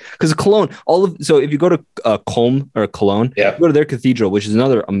guys? Because Cologne, so if you go to Cologne, you go to their cathedral, which is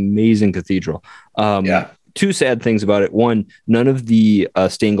another amazing cathedral. Two sad things about it. One, none of the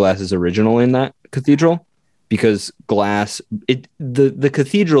stained glass is original in that cathedral because glass. The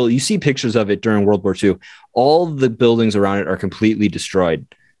cathedral, you see pictures of it during World War II. All the buildings around it are completely destroyed.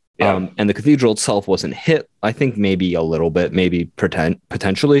 And the cathedral itself wasn't hit. I think maybe a little bit, maybe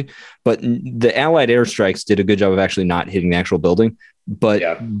potentially, but the Allied airstrikes did a good job of actually not hitting the actual building.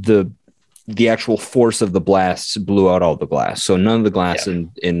 But the actual force of the blasts blew out all the glass. So none of the glass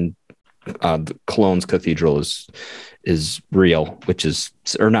in the Cologne's cathedral is real,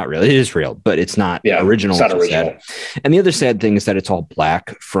 or not real. It is real, but it's not original. It's not original. And the other sad thing is that it's all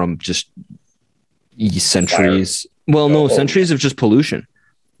black from just centuries. Fire. Well, centuries of just pollution.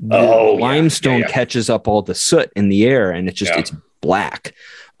 Limestone catches up all the soot in the air and it's black.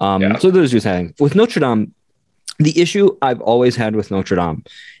 So there's your thing with Notre Dame. The issue I've always had with Notre Dame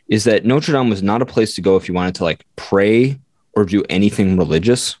is that Notre Dame was not a place to go if you wanted to like pray or do anything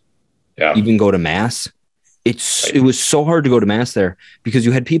religious, even go to mass. It was so hard to go to mass there because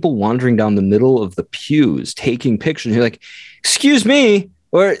you had people wandering down the middle of the pews taking pictures. You're like, excuse me,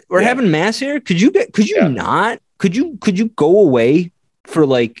 we're having mass here. Could you go away for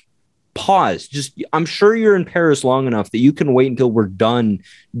like pause? Just, I'm sure you're in Paris long enough that you can wait until we're done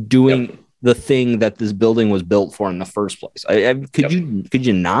doing the thing that this building was built for in the first place. Could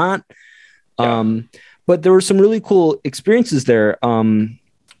you not? But there were some really cool experiences there.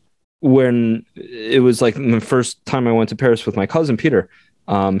 When it was like the first time I went to Paris with my cousin Peter.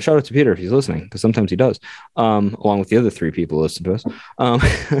 Shout out to Peter if he's listening, because sometimes he does, along with the other 3 people who listen to us.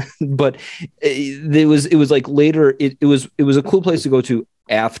 But it was like later. It was a cool place to go to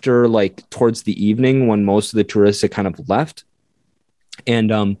after, like, towards the evening when most of the tourists had kind of left,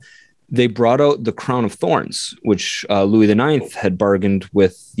 and they brought out the crown of thorns, which Louis IX had bargained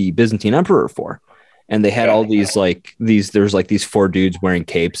with the Byzantine emperor for. And they had all these there's like these 4 dudes wearing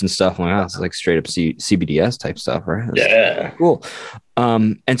capes and stuff. I'm like, oh, it's like straight up CBDS type stuff, right? Cool.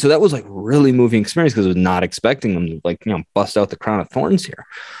 And so that was like really moving experience because I was not expecting them to, like, bust out the crown of thorns here.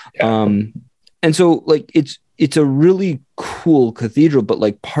 And so like it's a really cool cathedral, but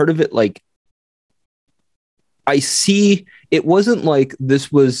like part of it, like, I see it wasn't like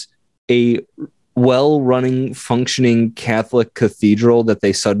this was a well-running, functioning Catholic cathedral that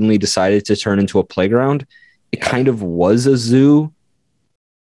they suddenly decided to turn into a playground. It kind of was a zoo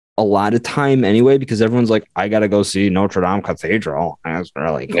a lot of time anyway, because everyone's like, I gotta go see Notre Dame Cathedral. And it's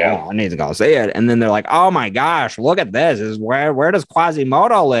like, oh, I need to go see it. And then they're like, oh my gosh, look at this. This is where does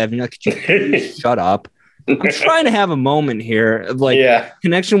Quasimodo live? And you're like, could you shut up? I'm trying to have a moment here of like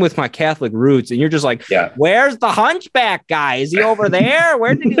connection with my Catholic roots, and you're just like, where's the hunchback guy? Is he over there?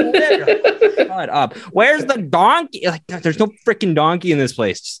 Where did he live? Shut up. Where's the donkey? Like, there's no freaking donkey in this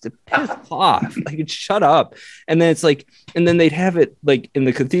place. Just piss off. Like, shut up. And then it's like, and then they'd have it like in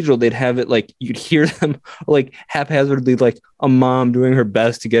the cathedral, they'd have it like you'd hear them like haphazardly, like a mom doing her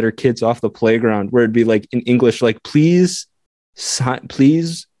best to get her kids off the playground, where it'd be like in English, like, please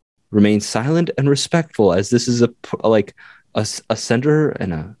remain silent and respectful, as this is a center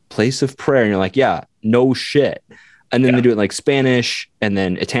and a place of prayer. And you're like, yeah, no shit. And then they do it in like Spanish and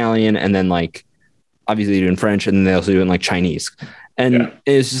then Italian, and then like obviously they do it in French, and then they also do it in like Chinese. And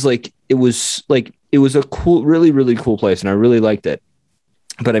it's just like it was a cool, really, really cool place, and I really liked it.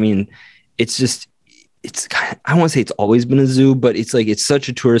 But I mean, it's kind of, I don't want to say it's always been a zoo, but it's like it's such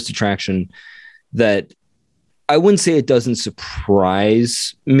a tourist attraction that I wouldn't say it doesn't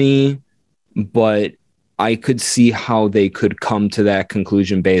surprise me, but I could see how they could come to that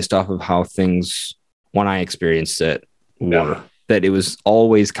conclusion based off of how things, when I experienced it, were. That it was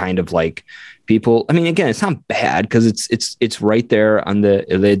always kind of like people. I mean, again, it's not bad because it's right there on the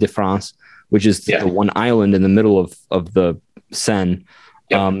Ile de France, which is the one island in the middle of the Seine.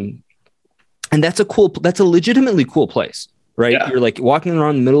 And that's a legitimately cool place, right? You're like walking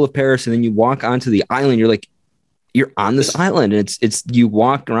around the middle of Paris, and then you walk onto the island. You're like, you're on this island, and it's you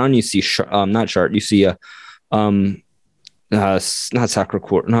walk around, you see not Chartres, you see not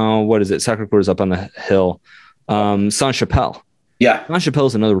Sacré-Cœur. No, what is it? Sacré-Cœur is up on the hill. Saint-Chapelle. Saint-Chapelle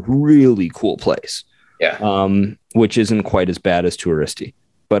is another really cool place. Which isn't quite as bad as touristy,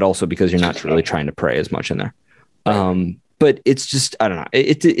 but also because you're not really trying to pray as much in there. But it's just, I don't know.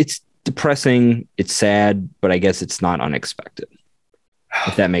 It's depressing. It's sad, but I guess it's not unexpected.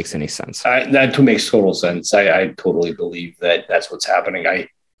 If that makes any sense. That makes total sense. I totally believe that that's what's happening. I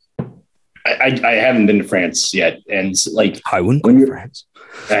haven't been to France yet, and like I wouldn't go to France.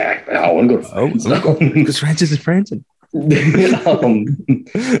 I wouldn't go to France because France isn't France. That's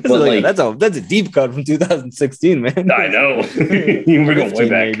a deep cut from 2016, man. I know. We're going way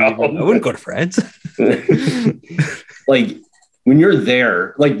back. I wouldn't go to France. Like when you're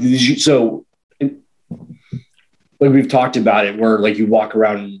there, like so. Like we've talked about it, where like you walk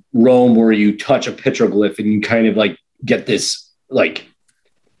around Rome, where you touch a petroglyph and you kind of like get this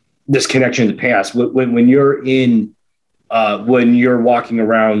connection to the past. When you're when you're walking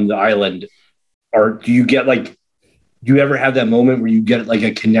around the island, or do you ever have that moment where you get like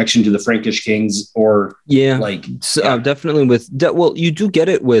a connection to the Frankish kings, or definitely you do get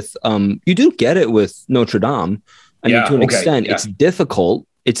it with Notre Dame. I mean, to an extent, it's difficult.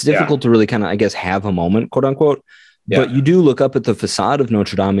 It's difficult to really kind of, I guess, have a moment, quote unquote. But you do look up at the facade of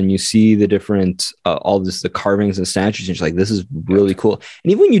Notre Dame and you see the different, the carvings and statues, and you're like, this is really cool.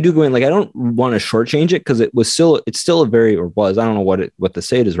 And even when you do go in, like, I don't want to shortchange it because it's still a very, or was, I don't know what the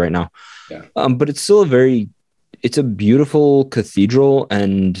say it is right now. But it's still it's a beautiful cathedral,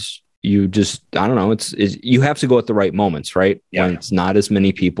 and you just, I don't know, it's you have to go at the right moments, right? Yeah. When it's not as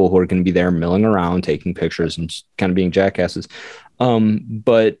many people who are going to be there milling around, taking pictures and just kind of being jackasses.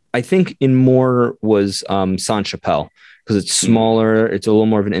 But I think in more was Sainte-Chapelle, because it's smaller, it's a little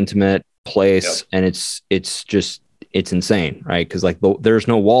more of an intimate place, and it's insane, right? Because like there's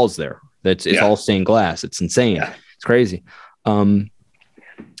no walls there. It's all stained glass. It's insane. Yeah. It's crazy.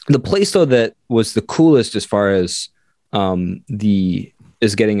 The place though that was the coolest as far as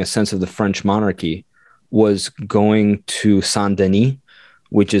is getting a sense of the French monarchy was going to Saint Denis,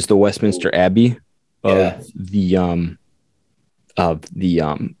 which is the Westminster Abbey of of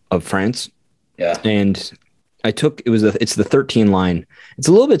France. Yeah. And it's the 13 line. It's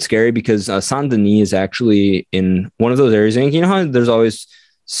a little bit scary because Saint Denis is actually in one of those areas. And you know how there's always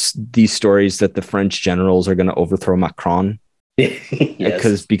these stories that the French generals are going to overthrow Macron?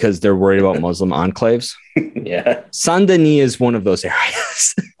 Yes. Because they're worried about Muslim enclaves. Yeah. Saint Denis is one of those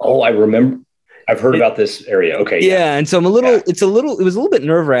areas. Oh, I remember. I've heard about this area. Okay. Yeah. And so it was a little bit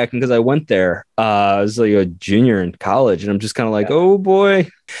nerve wracking because I went there. I was like a junior in college and I'm just kind of like, oh boy.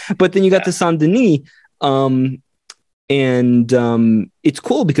 But then you got to Saint Denis. It's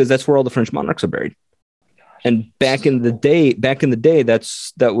cool because that's where all the French monarchs are buried. And back in the day,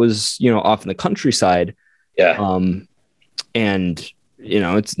 that was, off in the countryside. Yeah. And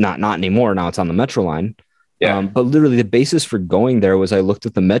it's not anymore. Now it's on the metro line. Yeah. But literally the basis for going there was I looked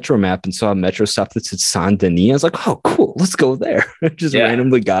at the metro map and saw a metro stop that said Saint Denis. I was like, oh, cool. Let's go there. I just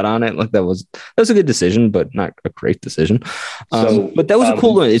randomly got on it. Like that was a good decision, but not a great decision. But that was a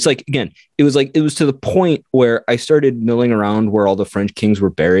cool one. It's like, again, it was to the point where I started milling around where all the French kings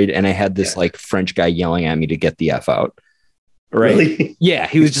were buried. And I had this like French guy yelling at me to get the F out. Right. Really? Yeah.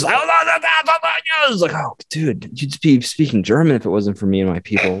 He was just like, I was like, oh, dude, you'd be speaking German if it wasn't for me and my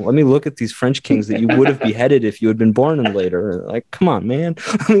people. Let me look at these French kings that you would have beheaded if you had been born in later. Like, come on, man.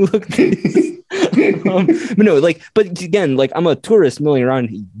 Let me look at these. But again, like I'm a tourist milling around.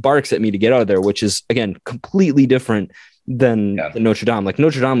 He barks at me to get out of there, which is, again, completely different than the Notre Dame. Like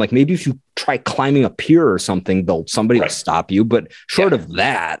Notre Dame, like maybe if you try climbing a pier or something, somebody will stop you. But short of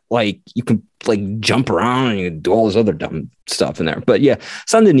that, like you can like jump around and you can do all this other dumb stuff in there. But yeah,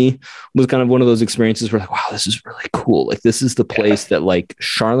 Saint Denis was kind of one of those experiences where like, wow, this is really cool. Like this is the place that like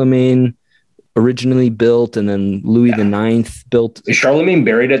Charlemagne originally built and then Louis the Ninth built. Is Charlemagne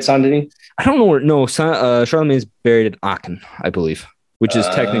buried at Saint Denis? I don't know where. No, Charlemagne is buried at Aachen, I believe, which is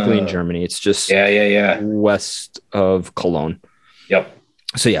technically in Germany. It's just west of Cologne. Yep.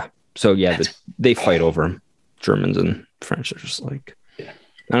 So they fight over him. Germans and French are just like,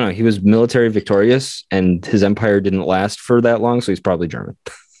 I don't know. He was military victorious and his empire didn't last for that long. So he's probably German.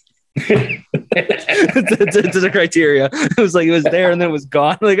 it's a criteria. It was like, it was there and then it was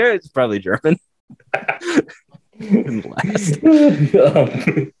gone. Like, oh, it's probably German.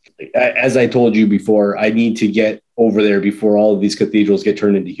 As I told you before, I need to get over there before all of these cathedrals get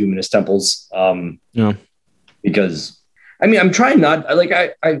turned into humanist temples. Because I mean, I'm trying not like,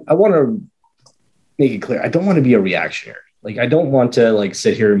 I want to make it clear. I don't want to be a reactionary. Like, I don't want to like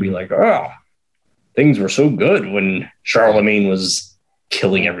sit here and be like, oh, things were so good when Charlemagne was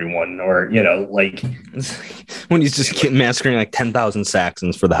killing everyone, or, like when he's just massacring like 10,000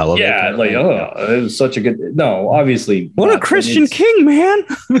 Saxons for the hell of it. Yeah. Like, oh, it was such a good, no, obviously. What a Christian king, man.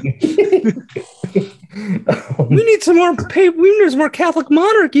 We need some more we need some more Catholic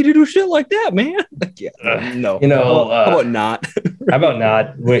monarchy to do shit like that, man. No. How about not? How about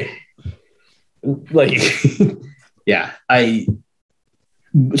not? Wait. Like, yeah, like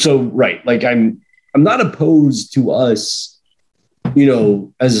I'm not opposed to us,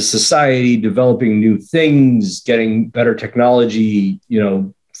 as a society developing new things, getting better technology,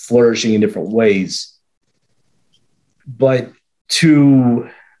 flourishing in different ways. But to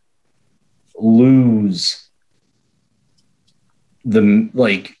lose the,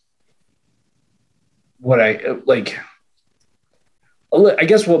 like, what I like, I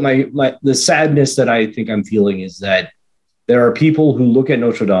guess what the sadness that I think I'm feeling is that there are people who look at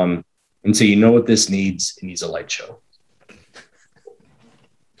Notre Dame and say, you know what this needs? It needs a light show.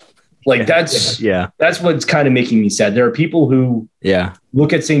 Like that's what's kind of making me sad. There are people who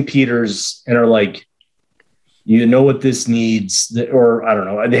look at St. Peter's and are like, you know what this needs, or I don't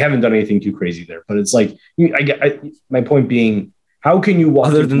know. They haven't done anything too crazy there, but it's like, my point being, how can you walk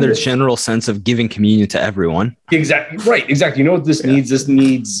other than their general sense of giving communion to everyone? Exactly. Right. Exactly. You know what this needs? This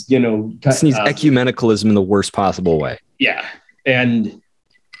needs, this needs ecumenicalism in the worst possible way. Yeah. And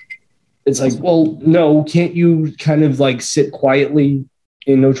it's like, well, no, can't you kind of like sit quietly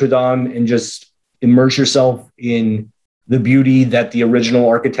in Notre Dame and just immerse yourself in the beauty that the original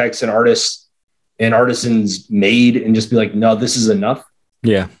architects and artists and artisans made and just be like, no, this is enough.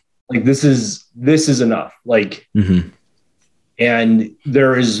 Yeah. Like this is enough. Like, and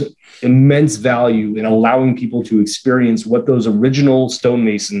there is immense value in allowing people to experience what those original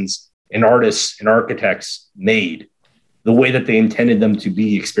stonemasons and artists and architects made, the way that they intended them to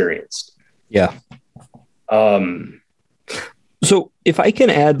be experienced. Yeah. So if I can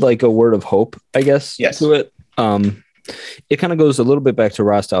add like a word of hope, I guess, to it, it kind of goes a little bit back to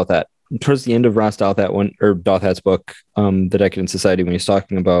Ross Douthat. Towards the end of Ross Douthat, or Douthat's book, The Decadent Society, when he's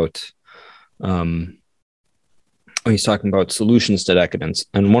talking about solutions to decadence,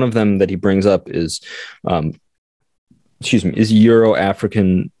 and one of them that he brings up is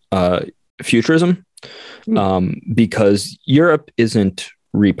Euro-African futurism, because Europe isn't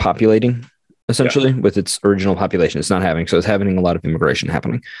repopulating essentially with its original population. It's not having, so it's having a lot of immigration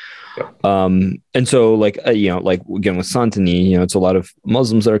happening. And so like, like again with Santini, it's a lot of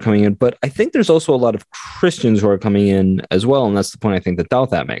Muslims that are coming in, but I think there's also a lot of Christians who are coming in as well. And that's the point I think that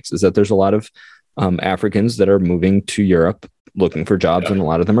Douthat makes, is that there's a lot of Africans that are moving to Europe looking for jobs, and a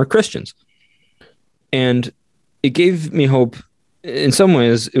lot of them are Christians. And it gave me hope in some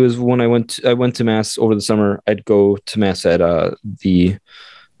ways. It was when I went to Mass over the summer. I'd go to Mass at the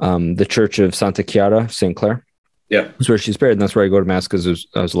Church of Santa Chiara, St. Clair. Yeah, that's where she's buried, and that's where I go to Mass because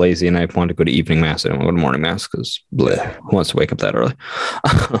I was lazy and I wanted to go to evening Mass. I don't want to go to morning Mass because who wants to wake up that early?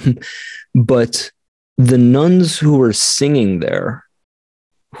 But the nuns who were singing there,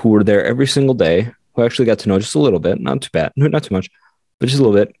 who were there every single day, who I actually got to know just a little bit, not too bad, not too much, but just a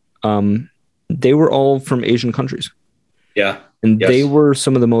little bit. They were all from Asian countries. Yeah. And they were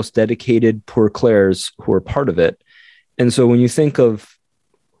some of the most dedicated Poor Clares who were part of it. And so when you think of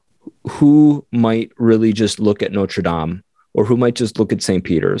who might really just look at Notre Dame, or who might just look at St.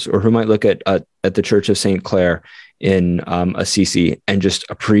 Peter's, or who might look at the Church of St. Clair in Assisi and just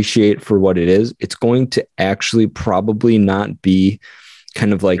appreciate for what it is, it's going to actually probably not be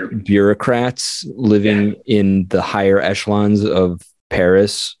kind of like bureaucrats living in the higher echelons of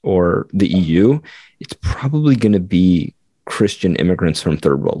Paris or the EU. It's probably going to be Christian immigrants from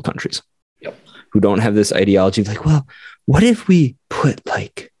third world countries who don't have this ideology of like, well, what if we put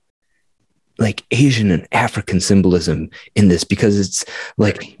like Asian and African symbolism in this because it's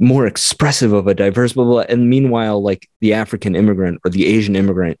like more expressive of a diverse blah, blah, blah. And meanwhile, like the African immigrant or the Asian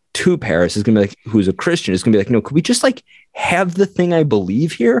immigrant to Paris is going to be like, who's a Christian, is going to be like, no, could we just like have the thing I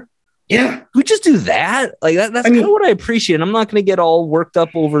believe here? Yeah. Could we just do that? Like that's kind of what I appreciate. I'm not going to get all worked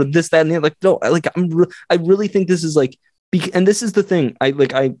up over this, that, and the other. Like, no, like I really think this is like, and this is the thing.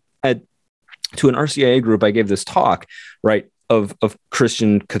 I had to an RCIA group, I gave this talk, right, of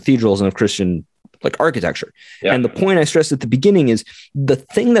Christian cathedrals and of Christian like architecture. Yeah. And the point I stressed at the beginning is the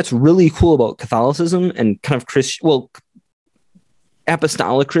thing that's really cool about Catholicism and kind of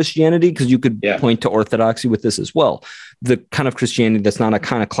apostolic Christianity, because you could point to Orthodoxy with this as well. The kind of Christianity that's not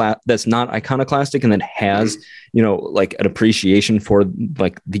iconoclastic and that has, like an appreciation for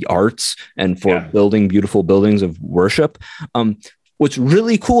like the arts and for building beautiful buildings of worship. What's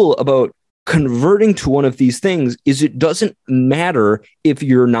really cool about converting to one of these things is it doesn't matter if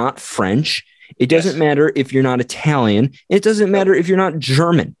you're not French. It doesn't matter if you're not Italian. It doesn't matter if you're not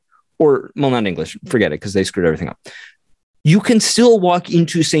German or, well, not English. Forget it, because they screwed everything up. You can still walk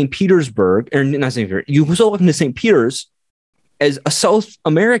into St. Petersburg, or not St. Petersburg. You can still walk into St. Peter's as a South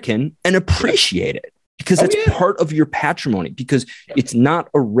American and appreciate it because it's part of your patrimony, because it's not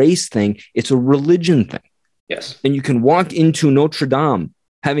a race thing. It's a religion thing. Yes. And you can walk into Notre Dame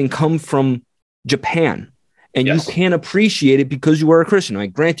having come from Japan, and you can appreciate it because you are a Christian. I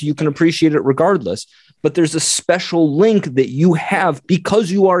grant you can appreciate it regardless, but there's a special link that you have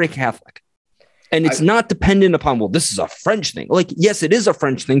because you are a Catholic. And it's not dependent upon, well, this is a French thing. Like, yes, it is a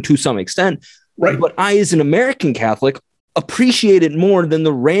French thing to some extent, right? But I, as an American Catholic, appreciate it more than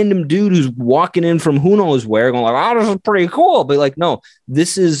the random dude who's walking in from who knows where going like, oh, this is pretty cool. But like, no,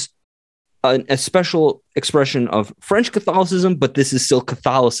 this is a special expression of French Catholicism, but this is still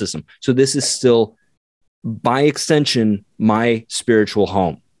Catholicism. So this is still, by extension, my spiritual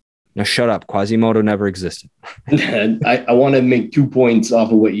home. Now shut up. Quasimodo never existed. I want to make 2 points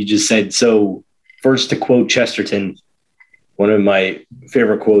off of what you just said. So first, to quote Chesterton, one of my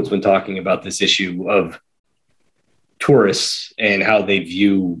favorite quotes when talking about this issue of tourists and how they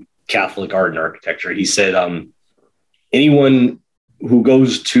view Catholic art and architecture. He said, anyone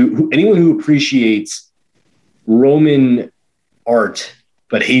who appreciates Roman art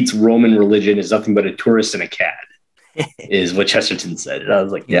but hates Roman religion is nothing but a tourist and a cad, is what Chesterton said. And I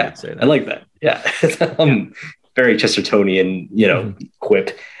was like, yeah, I like that. Yeah. Very Chestertonian,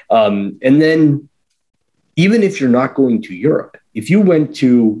 quip. And then even if you're not going to Europe, if you went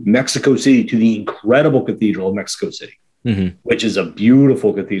to Mexico City, to the incredible Cathedral of Mexico City, which is a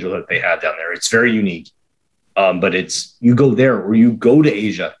beautiful cathedral that they have down there. It's very unique. But you go there, or you go to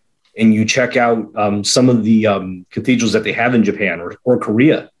Asia and you check out some of the cathedrals that they have in Japan or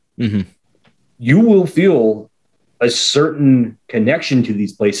Korea. You will feel a certain connection to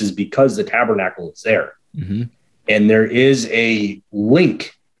these places because the tabernacle is there. And there is a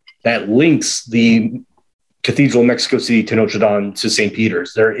link that links the Cathedral of Mexico City to Notre Dame to St.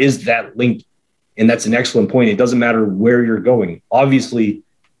 Peter's. There is that link, and that's an excellent point. It doesn't matter where you're going. Obviously,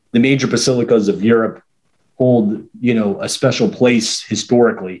 the major basilicas of Europe hold, a special place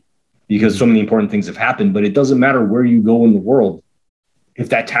historically because so many important things have happened, but it doesn't matter where you go in the world. If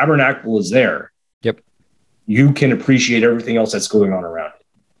that tabernacle is there, you can appreciate everything else that's going on around it.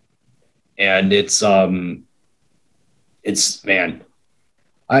 And it's a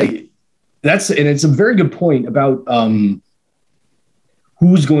very good point about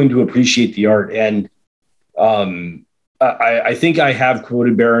who's going to appreciate the art. And I think I have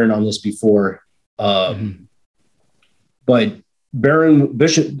quoted Barron on this before, but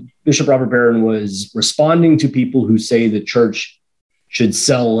Bishop Robert Barron was responding to people who say the church should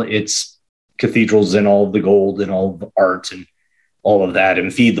sell its cathedrals and all of the gold and all of the art and all of that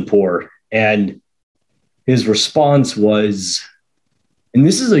and feed the poor. And his response was, and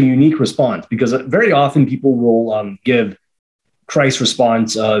this is a unique response because very often people will give Christ's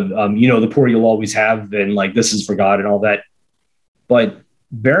response of, the poor you'll always have, and like, this is for God and all that. But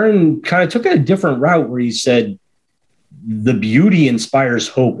Barron kind of took a different route where he said, the beauty inspires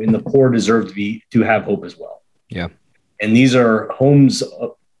hope and the poor deserve to have hope as well. Yeah. And these are homes.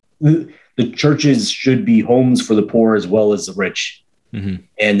 The churches should be homes for the poor as well as the rich. And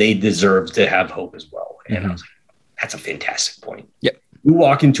they deserve to have hope as well. And I was like, that's a fantastic point. Yep. You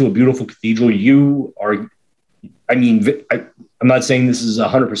walk into a beautiful cathedral, I'm not saying this is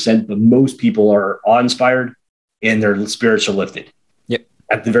 100%, but most people are awe-inspired and their spirits are lifted. Yep.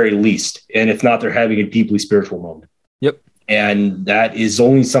 At the very least. And if not, they're having a deeply spiritual moment. Yep. And that is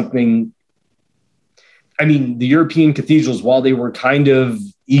only something. The European cathedrals, while they were kind of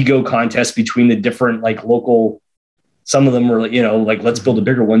ego contests between the different local, some of them were, let's build a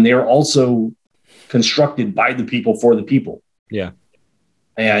bigger one. They are also constructed by the people for the people. Yeah.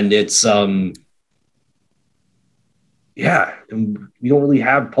 And it's, and we don't really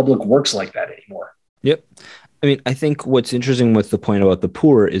have public works like that anymore. Yep. I think what's interesting with the point about the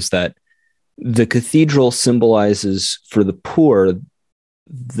poor is that the cathedral symbolizes for the poor,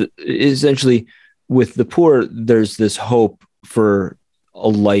 essentially with the poor, there's this hope for a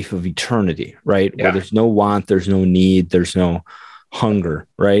life of eternity, right? Yeah. Where there's no want, there's no need, there's no hunger,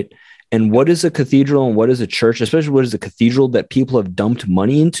 right? And what is a cathedral and what is a church, especially what is a cathedral that people have dumped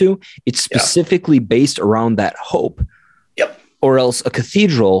money into? It's specifically based around that hope. Yep. Or else a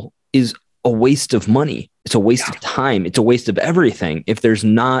cathedral is a waste of money. It's a waste of time. It's a waste of everything if there's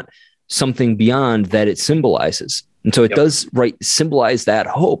not something beyond that it symbolizes. And so it does symbolize that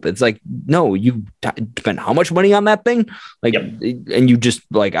hope. It's like, no, you spent how much money on that thing? And you just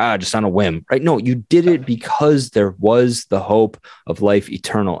just on a whim, right? No, you did it because there was the hope of life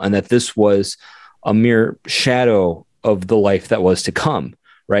eternal and that this was a mere shadow of the life that was to come,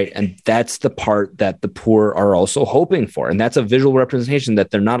 right? And that's the part that the poor are also hoping for. And that's a visual representation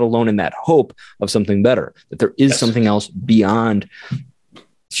that they're not alone in that hope of something better, that there is something else beyond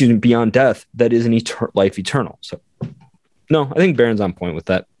death that is an life eternal. No, I think Barron's on point with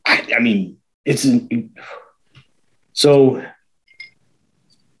that. I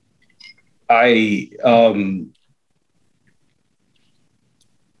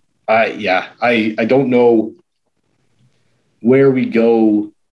don't know where we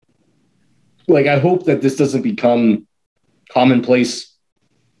go. I hope that this doesn't become commonplace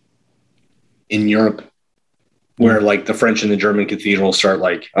in Europe, where the French and the German cathedrals start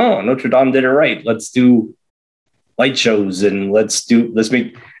Notre Dame did it right. Let's do light shows and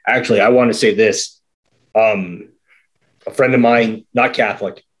I want to say this. A friend of mine, not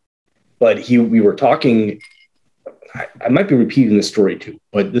Catholic, but we were talking, I might be repeating this story too,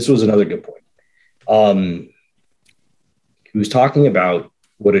 but this was another good point. He was talking about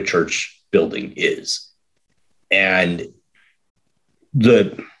what a church building is. And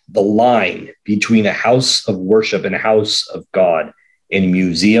the line between a house of worship and a house of God and a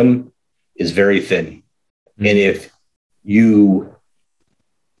museum is very thin. And if you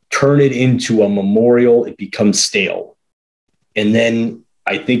turn it into a memorial, it becomes stale. And then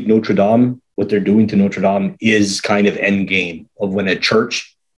I think Notre Dame, what they're doing to Notre Dame is kind of end game of when a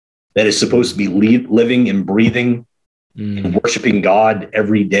church that is supposed to be living and breathing and worshiping God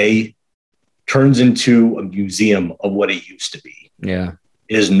every day turns into a museum of what it used to be. Yeah.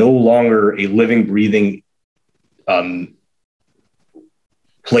 It is no longer a living, breathing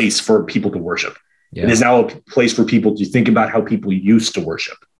place for people to worship. Yeah. It is now a place for people to think about how people used to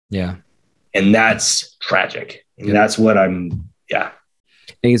worship. Yeah. And that's tragic. And that's what And to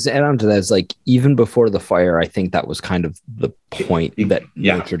add on to that, is like, even before the fire, I think that was kind of the point that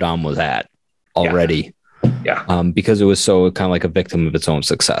Notre Dame was at already. Yeah. Because it was so kind of like a victim of its own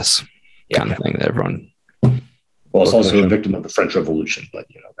success kind of thing that everyone. Well, it's also a victim of the French Revolution, but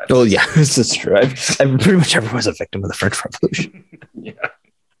that's... Oh yeah, this is true. Pretty much everyone's a victim of the French Revolution.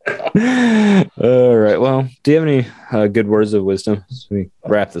 All right. Well, do you have any good words of wisdom as we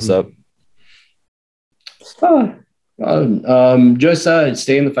wrap this up? Just stay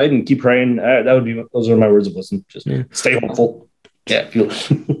in the fight and keep praying. Those are my words of wisdom. Just stay hopeful. Yeah. All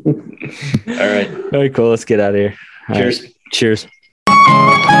right. All right. Cool. Let's get out of here. Cheers. Right. Cheers.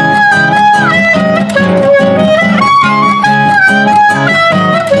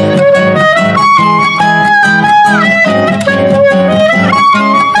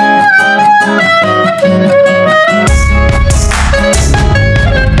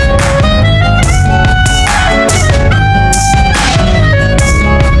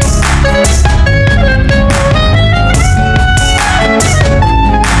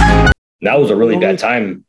 That was a really bad time